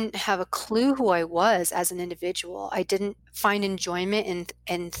 I didn't have a clue who I was as an individual. I didn't find enjoyment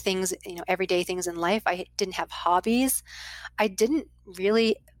in things, everyday things in life. I didn't have hobbies. I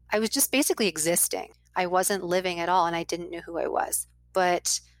was just basically existing. I wasn't living at all, and I didn't know who I was.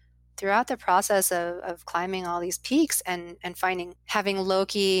 But throughout the process of climbing all these peaks and having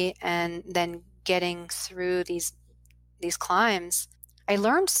Loki and then getting through these climbs, I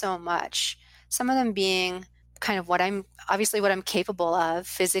learned so much. Some of them being kind of what I'm capable of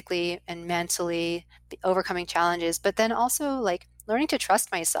physically and mentally, overcoming challenges, but then also like learning to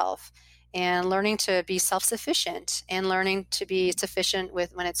trust myself and learning to be self-sufficient and learning to be sufficient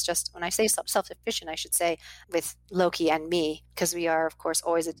with when I say self-sufficient, I should say with Loki and me, because we are, of course,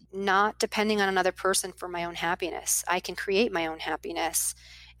 always not depending on another person for my own happiness. I can create my own happiness,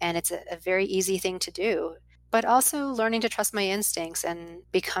 and it's a very easy thing to do. But also learning to trust my instincts and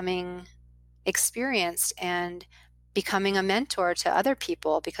becoming experienced and becoming a mentor to other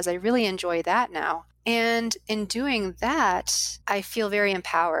people, because I really enjoy that now. And in doing that, I feel very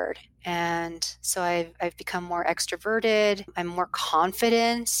empowered. And so I've become more extroverted. I'm more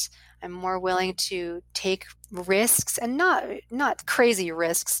confident. I'm more willing to take risks, and not crazy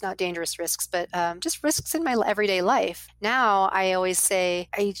risks, not dangerous risks, but just risks in my everyday life. Now, I always say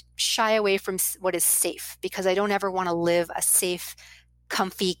I shy away from what is safe, because I don't ever want to live a safe,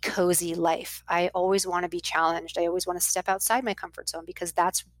 comfy, cozy life. I always want to be challenged. I always want to step outside my comfort zone, because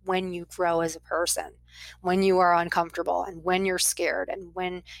that's when you grow as a person, when you are uncomfortable and when you're scared and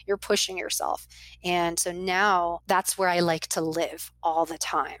when you're pushing yourself. And so now that's where I like to live all the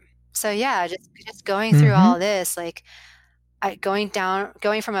time. So yeah, just going through all this, like going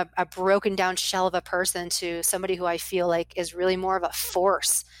from a broken down shell of a person to somebody who I feel like is really more of a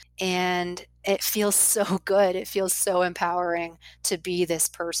force. And it feels so good. It feels so empowering to be this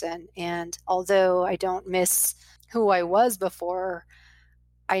person. And although I don't miss who I was before,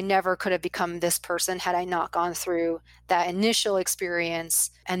 I never could have become this person had I not gone through that initial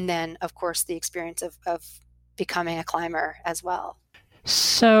experience. And then, of course, the experience of becoming a climber as well.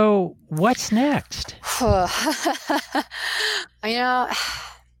 So what's next? I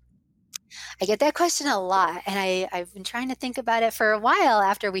get that question a lot, and I've been trying to think about it for a while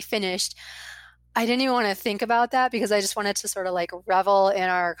after we finished. I didn't even want to think about that, because I just wanted to sort of like revel in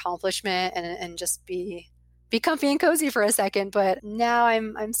our accomplishment and just be comfy and cozy for a second. But now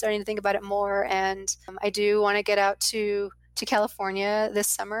I'm starting to think about it more, and I do want to get out to California this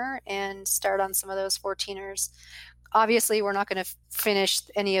summer and start on some of those 14ers. Obviously, we're not going to finish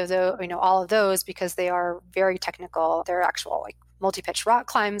any of those, all of those, because they are very technical. They're actual like multi-pitch rock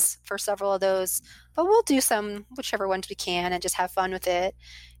climbs for several of those, but we'll do some, whichever ones we can, and just have fun with it.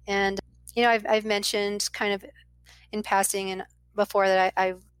 And I've mentioned kind of in passing and before that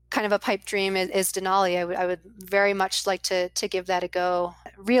I kind of a pipe dream is Denali. I would very much like to give that a go.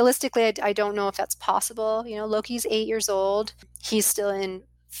 Realistically, I don't know if that's possible. Loki's 8 years old. He's still in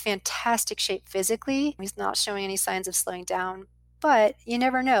fantastic shape physically. He's not showing any signs of slowing down, but you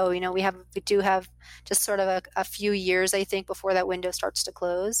never know. We do have just sort of a few years, I think, before that window starts to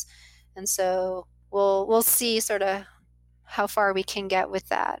close. And so we'll see sort of how far we can get with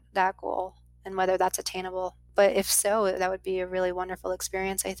that goal and whether that's attainable. But if so, that would be a really wonderful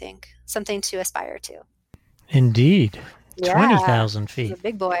experience, I think. Something to aspire to. Indeed. Yeah, 20,000 feet. He's a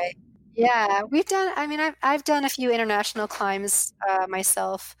big boy. Yeah, I've done a few international climbs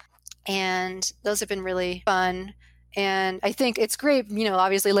myself, and those have been really fun. And I think it's great,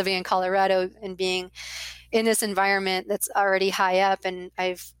 obviously living in Colorado and being in this environment that's already high up. And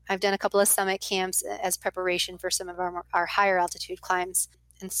I've done a couple of summit camps as preparation for some of our higher altitude climbs.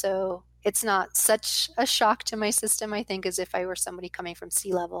 And so it's not such a shock to my system, I think, as if I were somebody coming from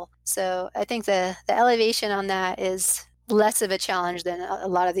sea level. So I think the elevation on that is less of a challenge than a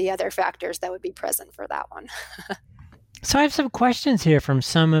lot of the other factors that would be present for that one. So I have some questions here from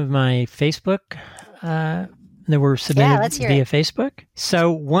some of my Facebook that were submitted via Facebook.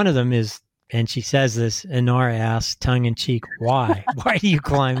 So one of them is, and she says this, Inara asks tongue-in-cheek, why? Why do you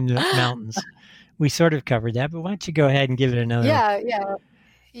climb the mountains? We sort of covered that, but why don't you go ahead and give it another...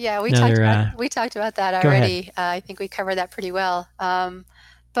 Yeah, we talked about that already. I think we covered that pretty well.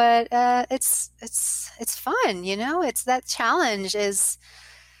 But it's fun, It's that challenge. Is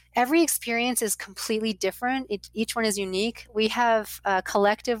every experience is completely different. Each one is unique. We have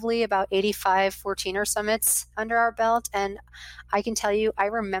collectively about 85 14er summits under our belt, and I can tell you, I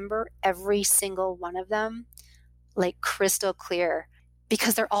remember every single one of them like crystal clear,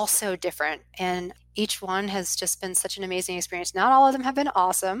 because they're all so different. And each one has just been such an amazing experience. Not all of them have been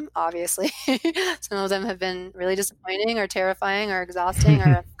awesome, obviously. Some of them have been really disappointing or terrifying or exhausting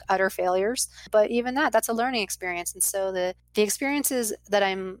or utter failures. But even that's a learning experience. And so the experiences that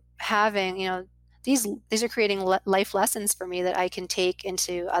I'm having, these are creating life lessons for me that I can take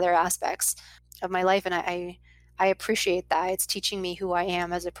into other aspects of my life. And I appreciate that. It's teaching me who I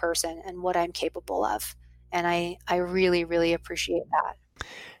am as a person and what I'm capable of. And I really, really appreciate that.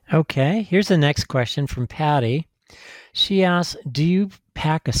 Okay, here's the next question from Patty. She asks, do you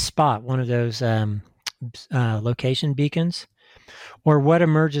pack a spot, one of those location beacons? Or what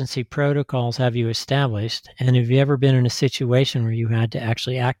emergency protocols have you established? And have you ever been in a situation where you had to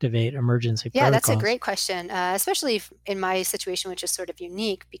actually activate emergency protocols? Yeah, that's a great question, especially in my situation, which is sort of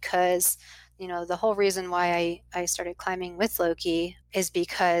unique because, the whole reason why I started climbing with Loki is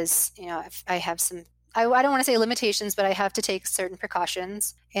because, I have some I don't want to say limitations, but I have to take certain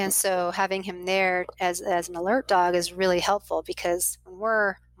precautions. And so having him there as an alert dog is really helpful because when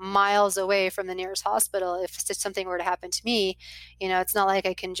we're miles away from the nearest hospital, if something were to happen to me, it's not like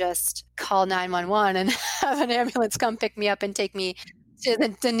I can just call 911 and have an ambulance come pick me up and take me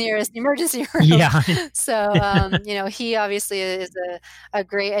to the nearest emergency room. Yeah. So, he obviously is a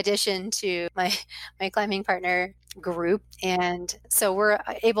great addition to my climbing partner group. And so we're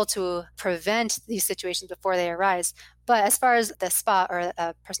able to prevent these situations before they arise. But as far as the spot or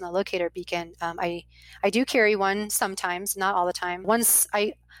a personal locator beacon, I do carry one sometimes, not all the time. Once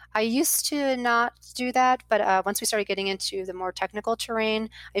I used to not do that, but once we started getting into the more technical terrain,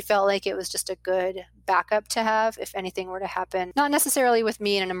 I felt like it was just a good backup to have if anything were to happen. Not necessarily with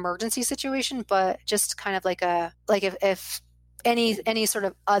me in an emergency situation, but just kind of like if any sort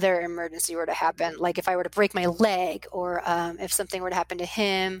of other emergency were to happen, like if I were to break my leg or if something were to happen to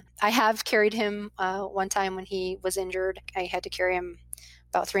him. I have carried him one time when he was injured. I had to carry him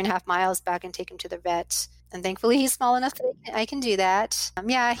about 3.5 miles back and take him to the vet. And thankfully, he's small enough that I can do that.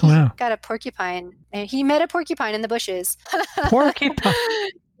 He got a porcupine. And he met a porcupine in the bushes. Porcupine?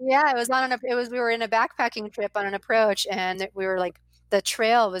 Yeah, we were in a backpacking trip on an approach, and we were like, the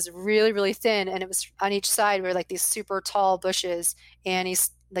trail was really, really thin, and it was on each side were like these super tall bushes, and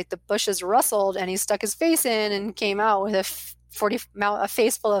he's like the bushes rustled, and he stuck his face in and came out with a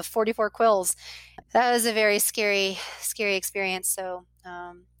face full of 44 quills. That was a very scary experience. So,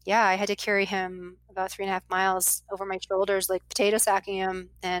 I had to carry him about 3.5 miles over my shoulders, like potato sacking him,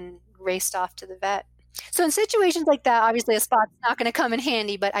 and raced off to the vet. So in situations like that, obviously a spot's not going to come in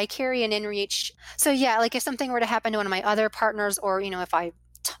handy, but I carry an inReach. So like if something were to happen to one of my other partners, or, if I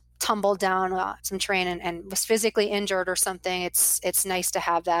tumbled down some terrain and was physically injured or something, it's nice to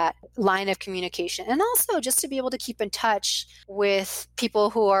have that line of communication. And also just to be able to keep in touch with people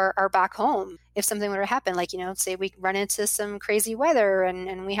who are back home. If something were to happen, like, say we run into some crazy weather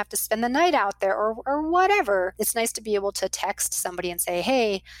and we have to spend the night out there or whatever, it's nice to be able to text somebody and say,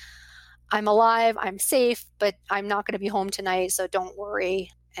 hey, I'm alive, I'm safe, but I'm not going to be home tonight, so don't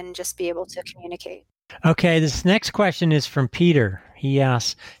worry, and just be able to communicate. Okay, this next question is from Peter. He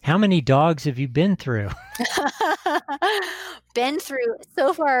asks, how many dogs have you been through? Been through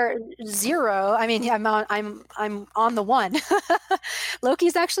so far 0. I mean, I'm on the 1.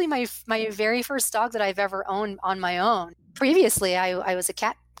 Loki's actually my very first dog that I've ever owned on my own. Previously, I was a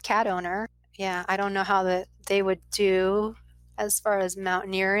cat owner. Yeah, I don't know how they would do as far as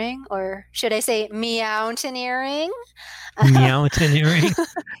mountaineering, or should I say meowtaineering? Meowtaineering?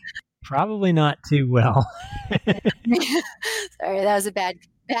 Probably not too well. Sorry, that was a bad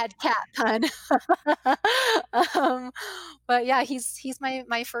cat pun. But yeah, he's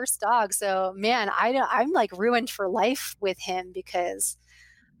my first dog. So man, I'm like ruined for life with him because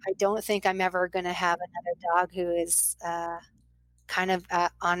I don't think I'm ever going to have another dog who is kind of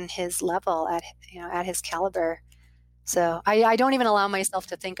on his level, at his caliber. So I don't even allow myself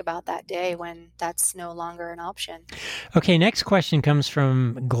to think about that day when that's no longer an option. Okay, next question comes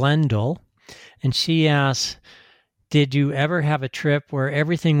from Glendale, and she asks, did you ever have a trip where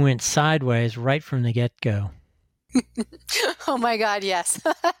everything went sideways right from the get-go? Oh my God, yes.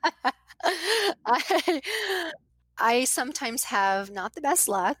 I sometimes have not the best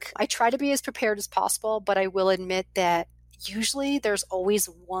luck. I try to be as prepared as possible, but I will admit that usually there's always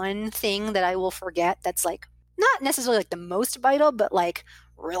one thing that I will forget that's like not necessarily like the most vital, but like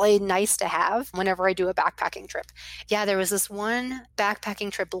really nice to have whenever I do a backpacking trip. Yeah, there was this one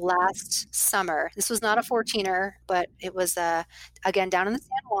backpacking trip last summer. This was not a 14er, but it was again down in the San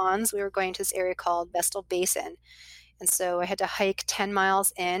Juans. We were going to this area called Vestal Basin. And so I had to hike 10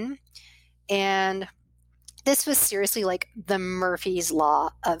 miles in. And this was seriously like the Murphy's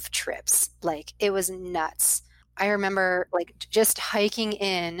Law of trips. Like it was nuts. I remember like just hiking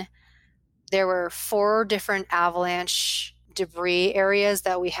in, there were 4 different avalanche debris areas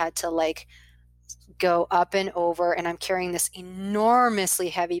that we had to like go up and over, and I'm carrying this enormously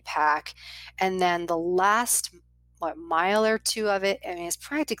heavy pack. And then the last mile or 2 of it, I mean, it's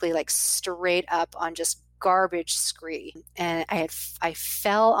practically like straight up on just garbage scree. And I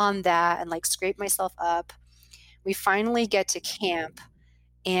fell on that and like scraped myself up. We finally get to camp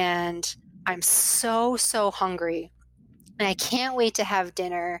and I'm so hungry and I can't wait to have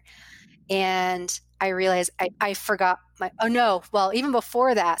dinner. And I realized I forgot even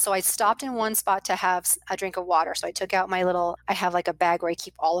before that. So I stopped in one spot to have a drink of water. So I took out I have like a bag where I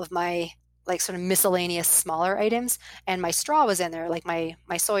keep all of my like sort of miscellaneous smaller items. And my straw was in there, like my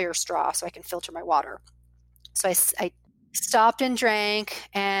Sawyer straw, so I can filter my water. So I stopped and drank,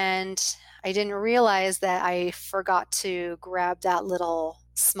 and I didn't realize that I forgot to grab that little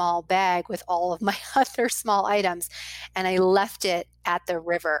small bag with all of my other small items. And I left it at the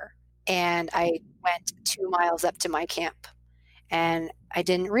river. And I went 2 miles up to my camp. And I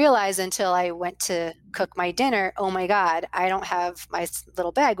didn't realize until I went to cook my dinner, oh my God, I don't have my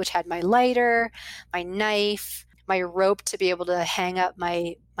little bag, which had my lighter, my knife, my rope to be able to hang up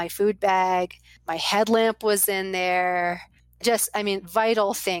my food bag. My headlamp was in there.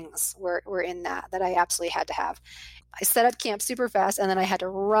 Vital things were in that I absolutely had to have. I set up camp super fast, and then I had to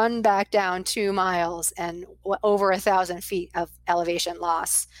run back down 2 miles and over 1,000 feet of elevation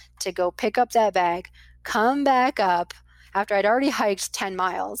loss to go pick up that bag, come back up after I'd already hiked 10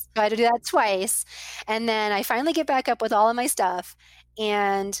 miles. So I had to do that twice. And then I finally get back up with all of my stuff,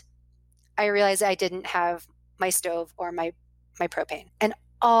 and I realized I didn't have my stove or my propane. And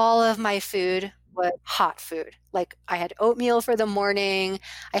all of my food was hot food. Like I had oatmeal for the morning.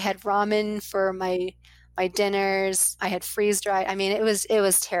 I had ramen for my dinners. I had freeze dried. I mean, it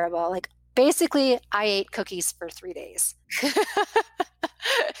was terrible. Like basically I ate cookies for 3 days.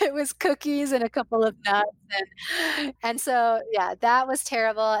 It was cookies and a couple of nuts. And so, yeah, that was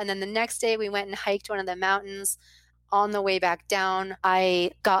terrible. And then the next day we went and hiked one of the mountains. On the way back down, I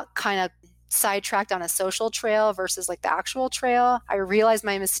got kind of sidetracked on a social trail versus like the actual trail. I realized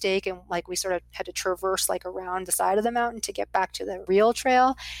my mistake, and like we sort of had to traverse like around the side of the mountain to get back to the real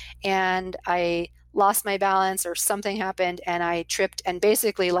trail. And I lost my balance or something happened, and I tripped and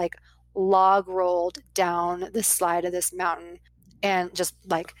basically like log rolled down the slide of this mountain and just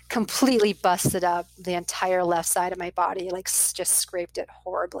like completely busted up the entire left side of my body, like just scraped it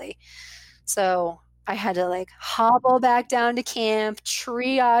horribly. So I had to like hobble back down to camp,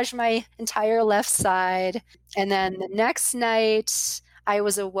 triage my entire left side. And then the next night I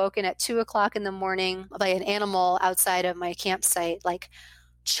was awoken at 2:00 in the morning by an animal outside of my campsite, like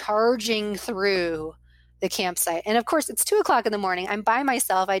charging through the campsite. And of course it's 2:00 in the morning. I'm by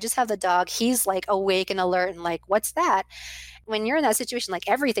myself. I just have the dog. He's like awake and alert and like, what's that? When you're in that situation, like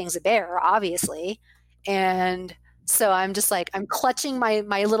everything's a bear, obviously. And so I'm just like, I'm clutching my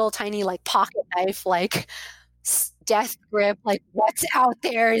little tiny like pocket knife, like death grip, like, what's out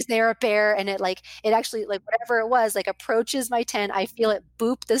there? Is there a bear? And it actually, like, whatever it was, like, approaches my tent. I feel it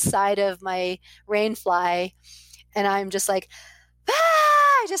boop the side of my rain fly, and I'm just like, ah!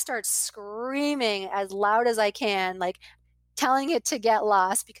 I just start screaming as loud as I can, like, telling it to get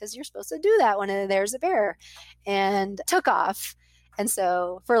lost because you're supposed to do that when there's a bear, and took off. And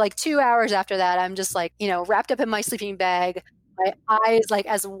so for like 2 hours after that, I'm just like, wrapped up in my sleeping bag, my eyes like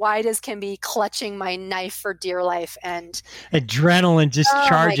as wide as can be, clutching my knife for dear life. And adrenaline just oh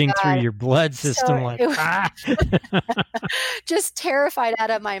charging through your blood system, so like, just terrified out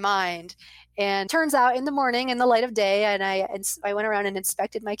of my mind. And turns out in the morning, in the light of day, and I went around and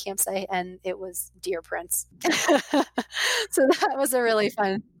inspected my campsite, and it was deer prints. So that was a really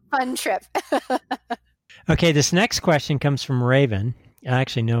fun trip. Okay, this next question comes from Raven. I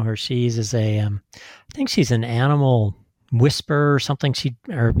actually know her. I think she's an animal whisperer or something.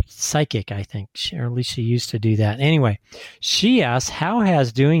 Or psychic, I think, or at least she used to do that. Anyway, she asks, how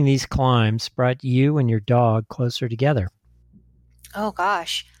has doing these climbs brought you and your dog closer together? Oh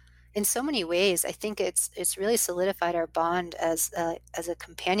gosh, in so many ways. I think it's really solidified our bond as a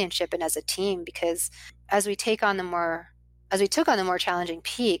companionship and as a team, because as we took on the more challenging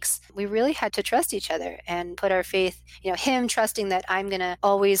peaks, we really had to trust each other and put our faith, him trusting that I'm going to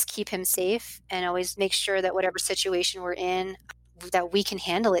always keep him safe and always make sure that whatever situation we're in, that we can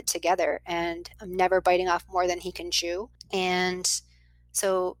handle it together, and I'm never biting off more than he can chew. And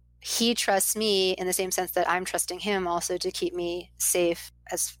so he trusts me in the same sense that I'm trusting him also to keep me safe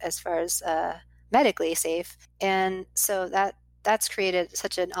as far as medically safe. And so that's created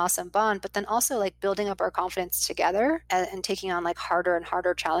such an awesome bond, but then also like building up our confidence together and taking on like harder and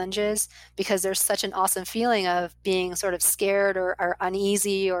harder challenges, because there's such an awesome feeling of being sort of scared or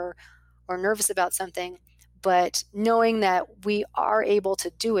uneasy or nervous about something, but knowing that we are able to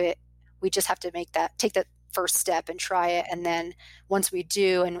do it, we just have to take that first step and try it. And then once we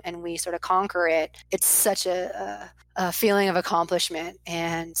do and we sort of conquer it, it's such a feeling of accomplishment.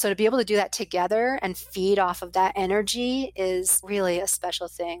 And so to be able to do that together and feed off of that energy is really a special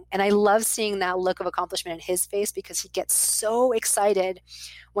thing. And I love seeing that look of accomplishment in his face, because he gets so excited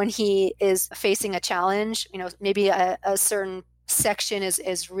when he is facing a challenge. Maybe a certain section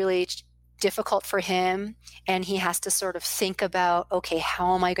is really difficult for him, and he has to sort of think about, okay,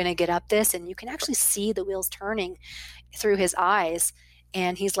 how am I going to get up this? And you can actually see the wheels turning through his eyes,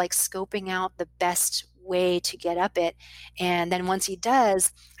 and he's like scoping out the best way to get up it. And then once he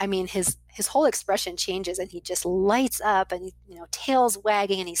does, I mean, his whole expression changes, and he just lights up, and tail's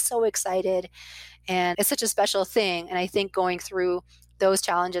wagging, and he's so excited. And it's such a special thing. And I think going through those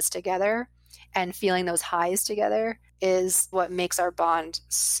challenges together and feeling those highs together is what makes our bond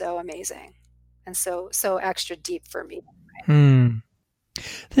so amazing and so extra deep for me.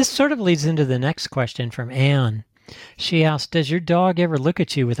 This sort of leads into the next question from Anne. She asked, does your dog ever look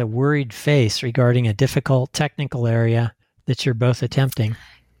at you with a worried face regarding a difficult technical area that you're both attempting?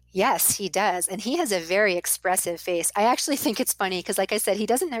 Yes, he does. And he has a very expressive face. I actually think it's funny because, like I said, he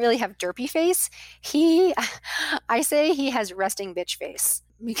doesn't really have derpy face. I say he has resting bitch face,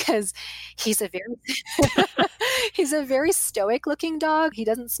 because he's a very stoic looking dog. He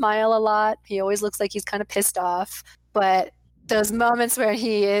doesn't smile a lot. He always looks like he's kind of pissed off. But those moments where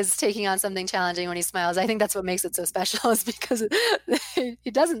he is taking on something challenging, when he smiles, I think that's what makes it so special, is because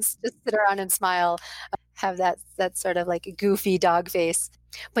he doesn't just sit around and smile, have that sort of like goofy dog face.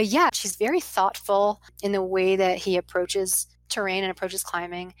 But yeah, she's very thoughtful in the way that he approaches terrain and approaches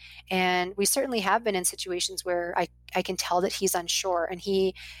climbing. And we certainly have been in situations where I can tell that he's unsure, and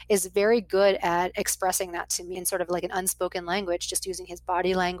he is very good at expressing that to me in sort of like an unspoken language, just using his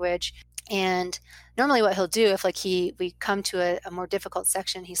body language. And normally what he'll do if we come to a more difficult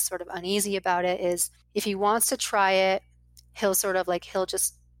section, he's sort of uneasy about it, is if he wants to try it, he'll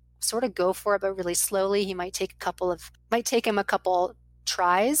just sort of go for it, but really slowly. He might take him a couple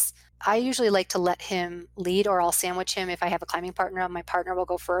tries. I usually like to let him lead, or I'll sandwich him. If I have a climbing partner, my partner will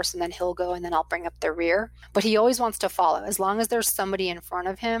go first, and then he'll go, and then I'll bring up the rear. But he always wants to follow. As long as there's somebody in front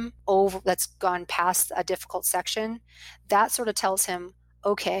of him that's gone past a difficult section, that sort of tells him,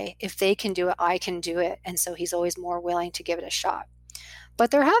 okay, if they can do it, I can do it. And so he's always more willing to give it a shot. But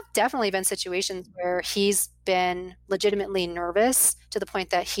there have definitely been situations where he's been legitimately nervous to the point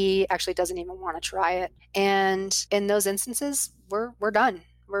that he actually doesn't even want to try it. And in those instances, we're done.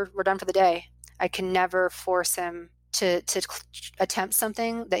 We're done for the day. I can never force him to attempt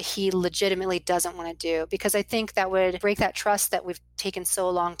something that he legitimately doesn't want to do, because I think that would break that trust that we've taken so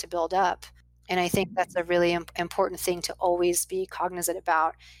long to build up. And I think that's a really important thing to always be cognizant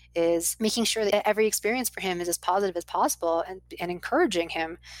about, is making sure that every experience for him is as positive as possible, and encouraging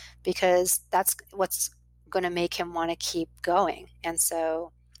him, because that's what's going to make him want to keep going. And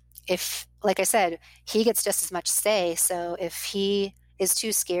so if, like I said, he gets just as much say. So if he is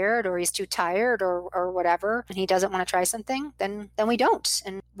too scared or he's too tired or whatever, and he doesn't want to try something, then we don't.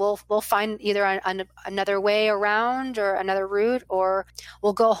 And we'll find either another way around or another route, or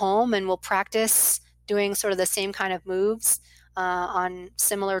we'll go home and we'll practice doing sort of the same kind of moves on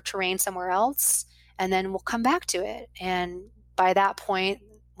similar terrain somewhere else. And then we'll come back to it. And by that point,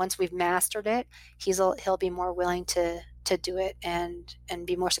 once we've mastered it, he'll be more willing to do it and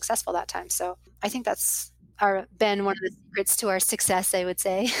be more successful that time. So I think that's been one of the secrets to our success, I would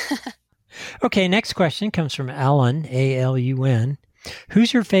say. Okay, next question comes from Alun, A-L-U-N.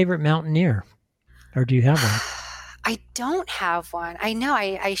 Who's your favorite mountaineer? Or do you have one? I don't have one. I know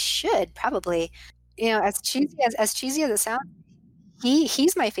I should probably. As cheesy as it sounds,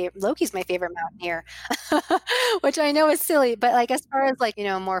 he's my favorite. Loki's my favorite mountaineer, which I know is silly, but like as far as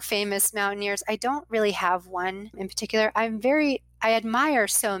more famous mountaineers, I don't really have one in particular. I admire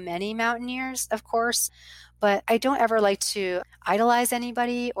so many mountaineers, of course, but I don't ever like to idolize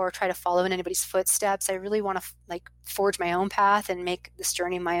anybody or try to follow in anybody's footsteps. I really want to forge my own path and make this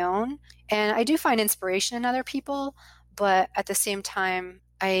journey my own. And I do find inspiration in other people, but at the same time,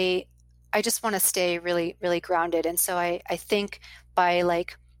 I just want to stay really, really grounded. And so I think by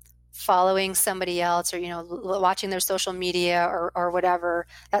following somebody else or, watching their social media or whatever,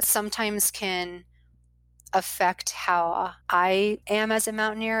 that sometimes can affect how I am as a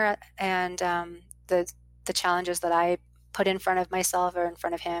mountaineer and the challenges that I put in front of myself or in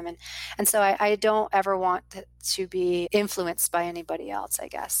front of him. And so I don't ever want to be influenced by anybody else, I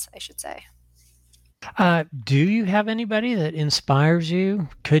guess I should say. Do you have anybody that inspires you?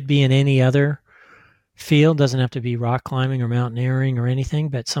 Could be in any other field, doesn't have to be rock climbing or mountaineering or anything,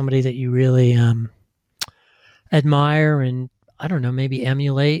 but somebody that you really admire and, I don't know, maybe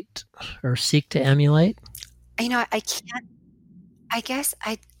emulate or seek to emulate?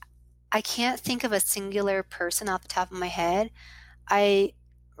 I can't think of a singular person off the top of my head. I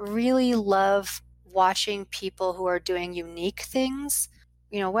really love watching people who are doing unique things,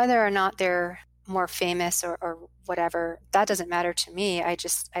 whether or not they're more famous or whatever, that doesn't matter to me. I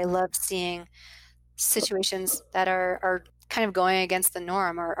love seeing situations that are kind of going against the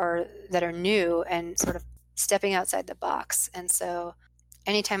norm or that are new and sort of stepping outside the box. And so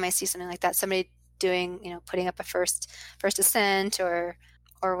anytime I see something like that, somebody doing, putting up a first ascent or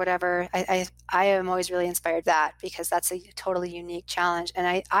whatever, I am always really inspired that because that's a totally unique challenge.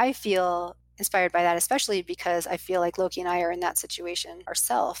 And I feel inspired by that, especially because I feel like Loki and I are in that situation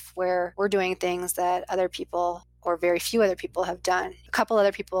ourselves, where we're doing things that other people or very few other people have done.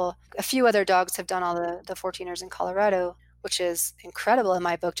 A few other dogs have done all the 14ers in Colorado, which is incredible in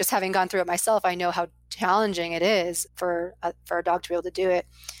my book. Just having gone through it myself, I know how challenging it is for a dog to be able to do it.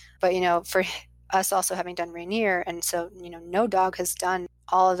 But, for us also having done Rainier, and so, no dog has done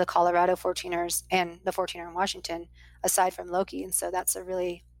all of the Colorado 14ers and the 14er in Washington aside from Loki. And so that's a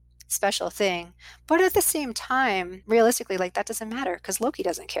really special thing. But at the same time, realistically, that doesn't matter because Loki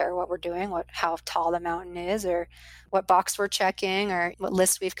doesn't care what we're doing, how tall the mountain is or what box we're checking or what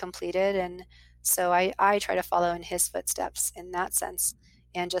list we've completed. And so I try to follow in his footsteps in that sense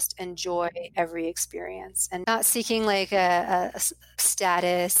and just enjoy every experience and not seeking a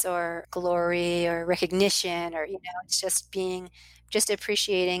status or glory or recognition or, it's just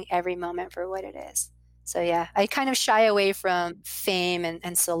appreciating every moment for what it is. So yeah, I kind of shy away from fame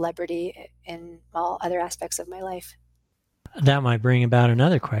and celebrity in all other aspects of my life. That might bring about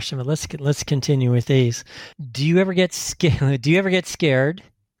another question, but let's continue with these. Do you ever get scared?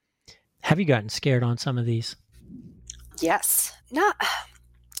 Have you gotten scared on some of these? Yes,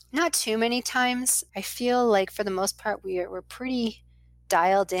 not too many times. I feel like for the most part we're pretty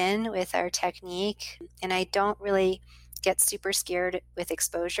dialed in with our technique, and I don't really get super scared with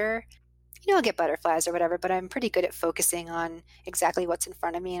exposure. I'll get butterflies or whatever, but I'm pretty good at focusing on exactly what's in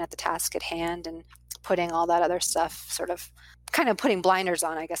front of me and at the task at hand and putting all that other stuff, sort of kind of putting blinders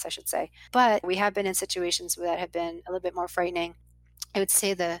on, I guess I should say. But we have been in situations that have been a little bit more frightening. I would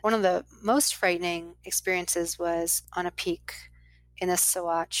say one of the most frightening experiences was on a peak in the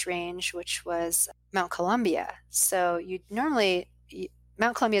Sawatch Range, which was Mount Columbia. So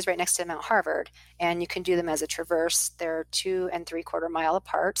Mount Columbia is right next to Mount Harvard, and you can do them as a traverse. They're 2 3/4 mile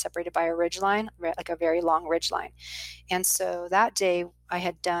apart, separated by a ridgeline, like a very long ridgeline. And so that day I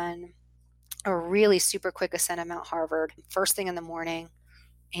had done a really super quick ascent of Mount Harvard, first thing in the morning,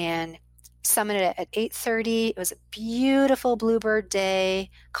 and summited it at 8:30. It was a beautiful bluebird day,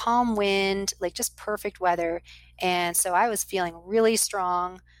 calm wind, just perfect weather. And so I was feeling really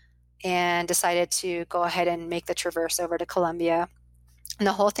strong and decided to go ahead and make the traverse over to Columbia. And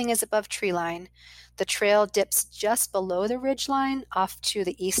the whole thing is above tree line. The trail dips just below the ridge line off to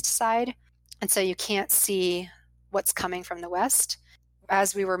the east side. And so you can't see what's coming from the west.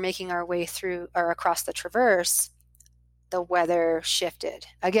 As we were making our way through or across the traverse, the weather shifted.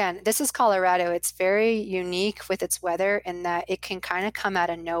 Again, this is Colorado. It's very unique with its weather in that it can kind of come out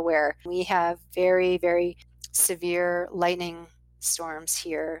of nowhere. We have very, very severe lightning storms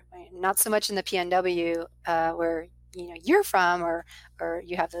here. Not so much in the PNW where you're from, or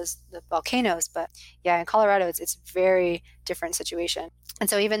you have the volcanoes, but yeah, in Colorado it's very different situation. And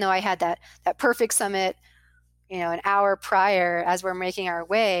so even though I had that perfect summit, an hour prior as we're making our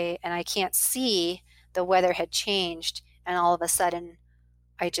way, and I can't see, the weather had changed, and all of a sudden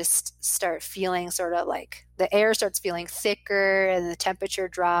I just start feeling sort of like the air starts feeling thicker and the temperature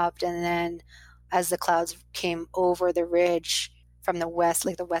dropped. And then as the clouds came over the ridge from the west,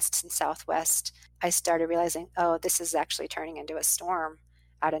 like the west and southwest, I started realizing, oh, this is actually turning into a storm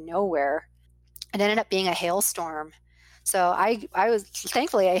out of nowhere. It ended up being a hailstorm. So I was,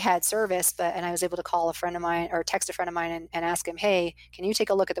 thankfully I had service, and I was able to call a friend of mine or text a friend of mine and ask him, hey, can you take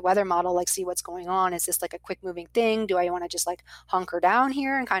a look at the weather model, like see what's going on? Is this like a quick moving thing? Do I want to just like hunker down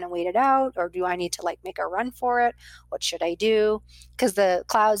here and kind of wait it out? Or do I need to like make a run for it? What should I do? Because the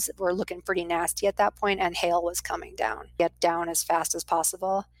clouds were looking pretty nasty at that point and hail was coming down. Get down as fast as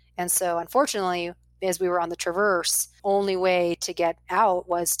possible. And so unfortunately, as we were on the traverse, only way to get out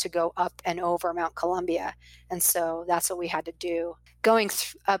was to go up and over Mount Columbia. And so that's what we had to do. Going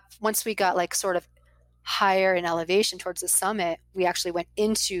up, once we got like sort of higher in elevation towards the summit, we actually went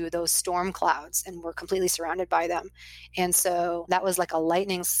into those storm clouds and were completely surrounded by them. And so that was like a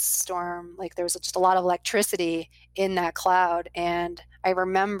lightning storm. Like there was just a lot of electricity in that cloud. And I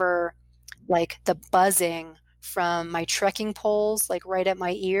remember like the buzzing from my trekking poles, like right at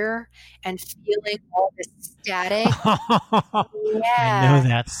my ear, and feeling all this static. I know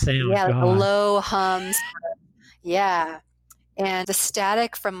that sound. Yeah, like low hums. Yeah. And the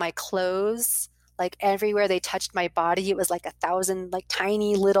static from my clothes, like everywhere they touched my body, it was like 1,000 like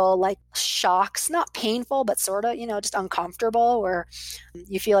tiny little like shocks, not painful, but sort of, just uncomfortable, where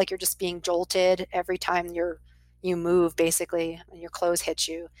you feel like you're just being jolted every time you move, basically, and your clothes hit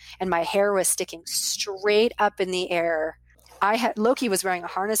you. And my hair was sticking straight up in the air. Loki was wearing a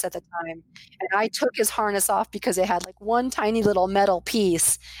harness at the time, and I took his harness off because it had like one tiny little metal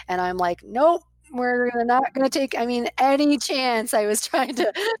piece. And I'm like, nope, we're not going to take, any chance. I was trying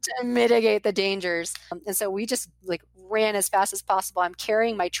to mitigate the dangers. And so we just like ran as fast as possible. I'm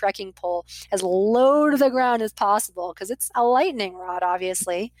carrying my trekking pole as low to the ground as possible because it's a lightning rod,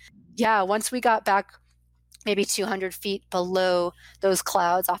 obviously. Yeah, once we got back maybe 200 feet below those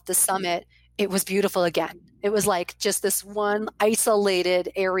clouds off the summit, it was beautiful again. It was like just this one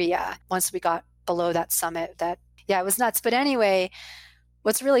isolated area once we got below that summit. It was nuts. But anyway,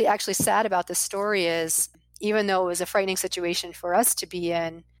 what's really actually sad about this story is, even though it was a frightening situation for us to be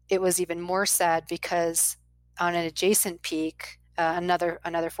in, it was even more sad because on an adjacent peak, another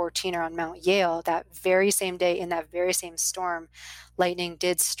 14er on Mount Yale, that very same day in that very same storm, lightning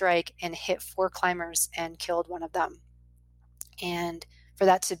did strike and hit 4 climbers and killed one of them. And for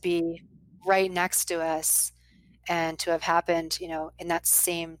that to be right next to us and to have happened, in that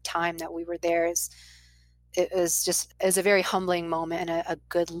same time that we were there, it was a very humbling moment and a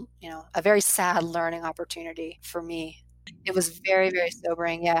good, a very sad learning opportunity for me. It was very, very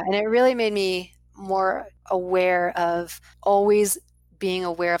sobering. Yeah. And it really made me more aware of always being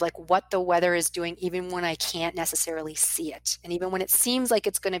aware of like what the weather is doing, even when I can't necessarily see it. And even when it seems like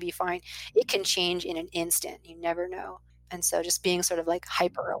it's going to be fine, it can change in an instant. You never know. And so just being sort of like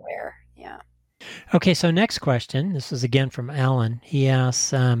hyper aware. Yeah. Okay. So next question, this is again from Alan. He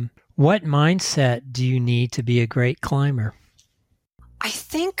asks, what mindset do you need to be a great climber? I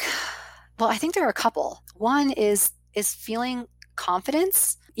think there are a couple. One is feeling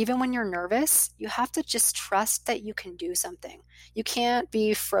confidence. Even when you're nervous, you have to just trust that you can do something. You can't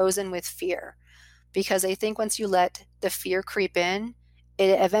be frozen with fear, because I think once you let the fear creep in,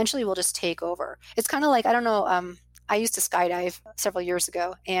 it eventually will just take over. It's kind of like, I don't know, I used to skydive several years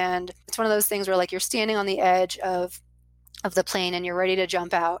ago, and it's one of those things where like you're standing on the edge of the plane and you're ready to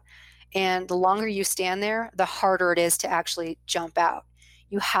jump out. And the longer you stand there, the harder it is to actually jump out.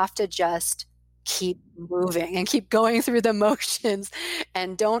 You have to just keep moving and keep going through the motions,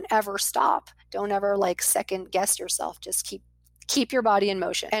 and don't ever stop. Don't ever like second guess yourself. Just keep your body in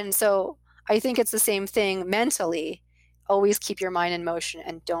motion. And so I think it's the same thing mentally. always keep your mind in motion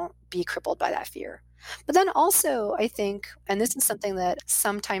and don't be crippled by that fear. But then also, I think, and this is something that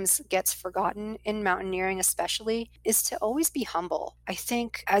sometimes gets forgotten in mountaineering, especially, is to always be humble. I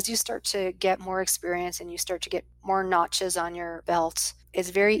think as you start to get more experience and you start to get more notches on your belt,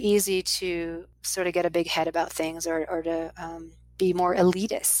 it's very easy to sort of get a big head about things or to be more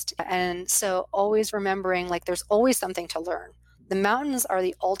elitist. And so always remembering, like, there's always something to learn. The mountains are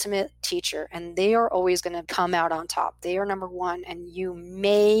the ultimate teacher, and they are always going to come out on top. They are number one, and you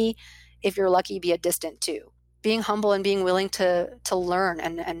may, if you're lucky, be a distant two. Being humble and being willing to learn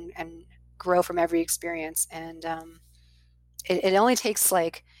and grow from every experience. And it only takes,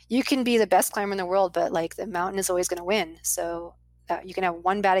 like, you can be the best climber in the world, but like the mountain is always going to win. So you can have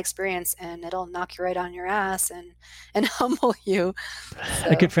one bad experience and it'll knock you right on your ass and humble you. So,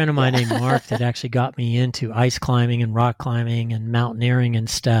 a good friend of mine named Mark that actually got me into ice climbing and rock climbing and mountaineering and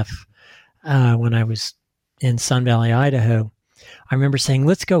stuff when I was in Sun Valley, Idaho. I remember saying,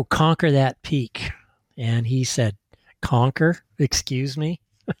 let's go conquer that peak. And he said, conquer? Excuse me?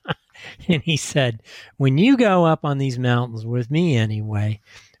 And he said, when you go up on these mountains with me anyway,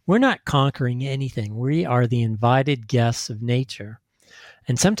 we're not conquering anything. We are the invited guests of nature.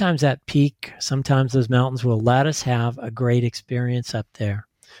 And sometimes that peak, sometimes those mountains will let us have a great experience up there.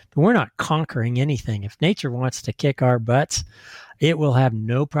 But we're not conquering anything. If nature wants to kick our butts, it will have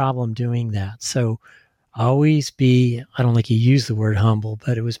no problem doing that. So always be, I don't think he used the word humble,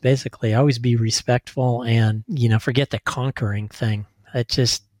 but it was basically always be respectful and, forget the conquering thing.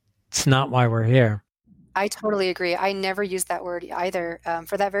 It's not why we're here. I totally agree. I never use that word either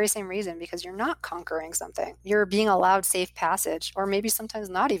for that very same reason, because you're not conquering something. You're being allowed safe passage, or maybe sometimes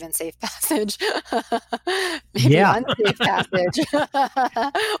not even safe passage. Maybe unsafe passage,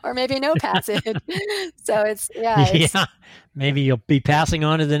 or maybe no passage. So it's. Maybe you'll be passing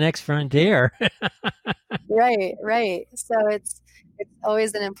on to the next frontier. Right. So it's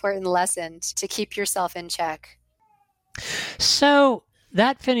always an important lesson to keep yourself in check. So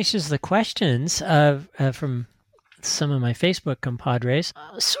that finishes the questions from some of my Facebook compadres.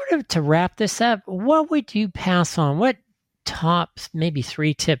 Sort of to wrap this up, what would you pass on? What top, maybe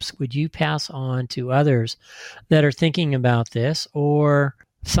 3 tips would you pass on to others that are thinking about this or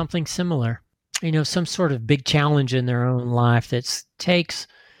something similar? Some sort of big challenge in their own life that takes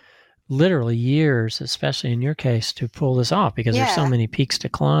literally years, especially in your case, to pull this off because there's so many peaks to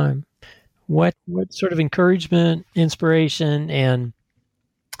climb. What sort of encouragement, inspiration, and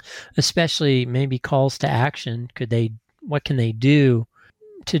especially maybe calls to action what can they do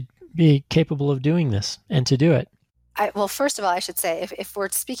to be capable of doing this and to do it? Well, first of all, I should say, if we're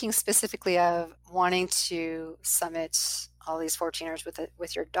speaking specifically of wanting to summit all these 14ers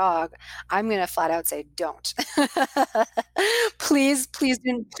with your dog, I'm going to flat out say, don't. Please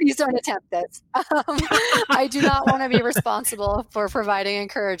don't attempt this. I do not want to be responsible for providing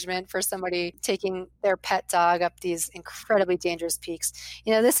encouragement for somebody taking their pet dog up these incredibly dangerous peaks.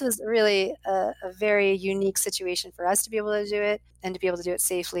 This was really a very unique situation for us to be able to do it and to be able to do it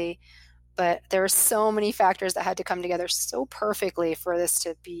safely. But there were so many factors that had to come together so perfectly for this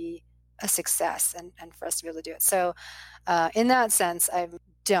to be a success and for us to be able to do it. So in that sense, I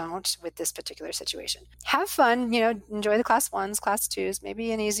don't with this particular situation. Have fun, enjoy the class 1s, class 2s,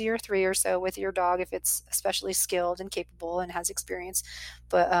 maybe an easier 3 or so with your dog if it's especially skilled and capable and has experience.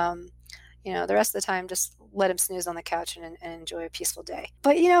 But, the rest of the time, just let him snooze on the couch and enjoy a peaceful day.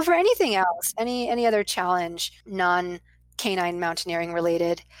 But, for anything else, any other challenge, non-canine mountaineering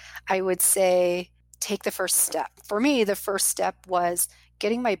related, I would say take the first step. For me, the first step was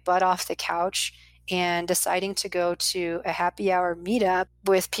getting my butt off the couch and deciding to go to a happy hour meetup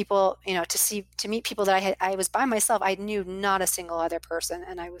with people, to meet people that I was by myself. I knew not a single other person,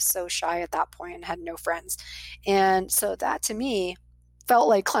 and I was so shy at that point and had no friends. And so that to me felt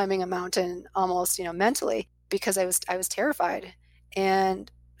like climbing a mountain almost, mentally, because I was terrified. And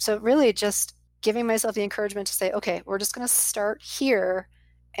so really just giving myself the encouragement to say, okay, we're just going to start here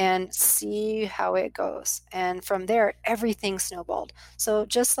and see how it goes. And from there, everything snowballed. So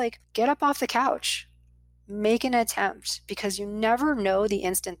just like get up off the couch, make an attempt, because you never know the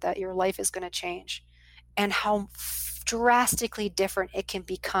instant that your life is going to change and how drastically different it can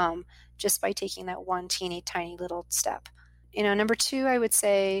become just by taking that one teeny tiny little step. Number 2, I would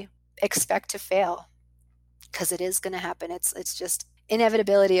say expect to fail, because it is going to happen. It's just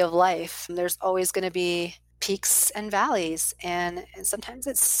inevitability of life. There's always going to be peaks and valleys, and sometimes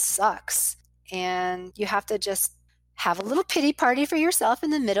it sucks, and you have to just have a little pity party for yourself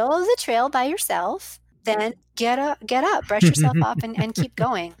in the middle of the trail by yourself. Then get up, brush yourself up, and keep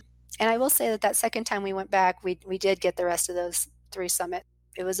going. And I will say that second time we went back, we did get the rest of those 3 summits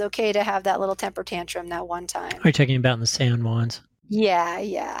it was okay to have that little temper tantrum that one time. Are you talking about in the San Juans?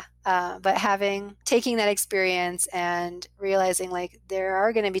 Yeah. But taking that experience and realizing like there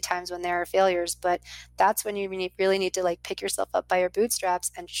are going to be times when there are failures, but that's when you really need to like pick yourself up by your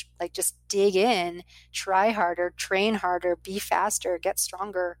bootstraps and like just dig in, try harder, train harder, be faster, get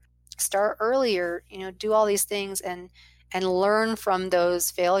stronger, start earlier, do all these things and learn from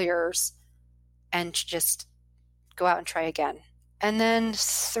those failures and just go out and try again. And then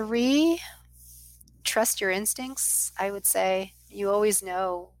 3, trust your instincts. I would say you always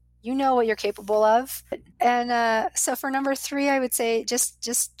know what you're capable of. And so for number 3, I would say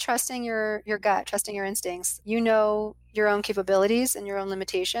just trusting your gut, trusting your instincts. You know your own capabilities and your own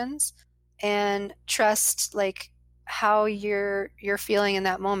limitations, and trust like how you're feeling in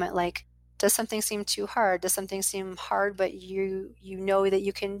that moment. Like, does something seem too hard? Does something seem hard, but you know that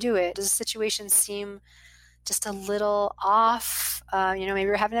you can do it? Does the situation seem just a little off? Maybe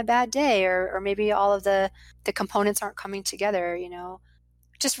you're having a bad day, or maybe all of the components aren't coming together,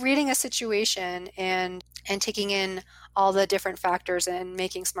 Just reading a situation and taking in all the different factors and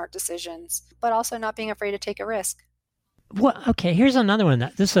making smart decisions, but also not being afraid to take a risk. Well, okay, here's another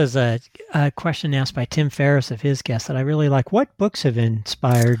one. This was a question asked by Tim Ferriss of his guest that I really like. What books have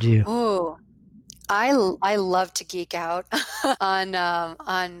inspired you? Oh, I love to geek out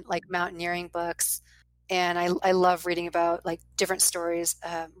on like mountaineering books, and I love reading about like different stories.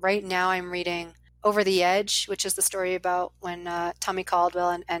 Right now, I'm reading Over the Edge, which is the story about when Tommy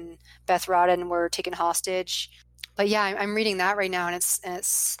Caldwell and Beth Rodden were taken hostage. But yeah, I'm reading that right now, and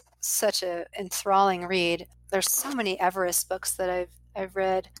it's such a enthralling read. There's so many Everest books that I've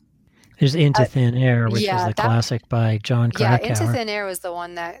read. There's Into Thin Air, which was the classic by Jon Krakauer. Yeah, Into Thin Air was the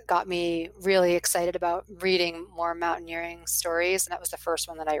one that got me really excited about reading more mountaineering stories, and that was the first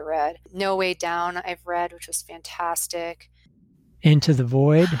one that I read. No Way Down I've read, which was fantastic. Into the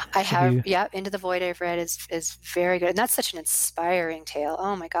Void? I have, yeah, Into the Void I've read is very good. And that's such an inspiring tale.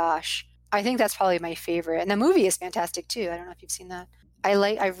 Oh my gosh. I think that's probably my favorite. And the movie is fantastic too. I don't know if you've seen that.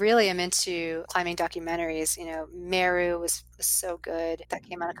 I really am into climbing documentaries. Meru was so good. That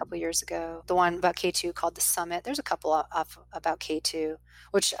came out a couple years ago. The one about K2 called The Summit. There's a couple about K2,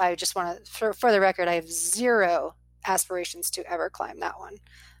 which I just want to, for the record, I have zero aspirations to ever climb that one.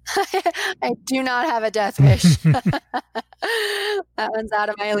 I do not have a death wish. That one's out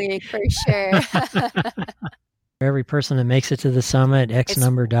of my league for sure. Every person that makes it to the summit, X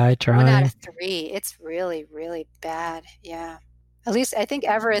number die trying. 1 out of 3. It's really, really bad. Yeah. At least I think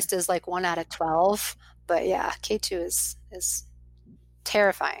Everest is like 1 out of 12. But yeah, K2 is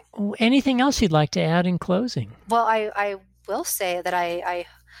terrifying. Anything else you'd like to add in closing? Well, I will say that I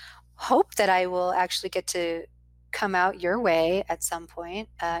hope that I will actually get to come out your way at some point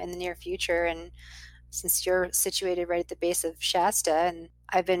in the near future. And since you're situated right at the base of Shasta, and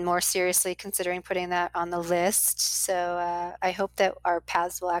I've been more seriously considering putting that on the list. So I hope that our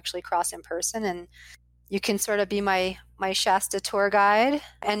paths will actually cross in person, and you can sort of be my Shasta tour guide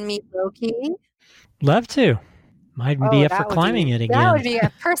and meet Loki. Love to. Might be up for climbing it again. That would be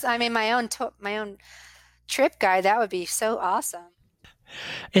a person. I mean, my own trip guide. That would be so awesome.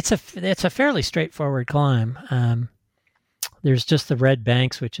 It's a fairly straightforward climb. There's just the red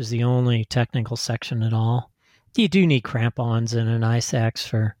banks, which is the only technical section at all. You do need crampons and an ice axe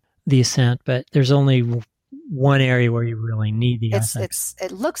for the ascent, but there's only one area where you really need the ice axe.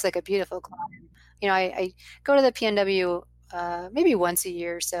 It looks like a beautiful climb. I go to the PNW maybe once a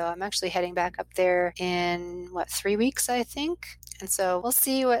year, so I'm actually heading back up there in 3 weeks, I think. And so we'll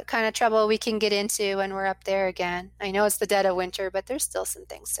see what kind of trouble we can get into when we're up there again. I know it's the dead of winter, but there's still some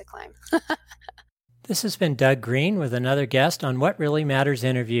things to climb. This has been Doug Green with another guest on What Really Matters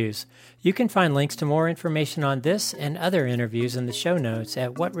Interviews. You can find links to more information on this and other interviews in the show notes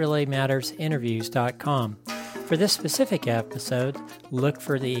at whatreallymattersinterviews.com. For this specific episode, look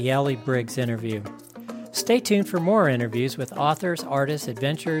for the Ellie Briggs interview. Stay tuned for more interviews with authors, artists,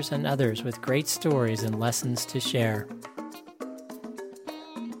 adventurers, and others with great stories and lessons to share.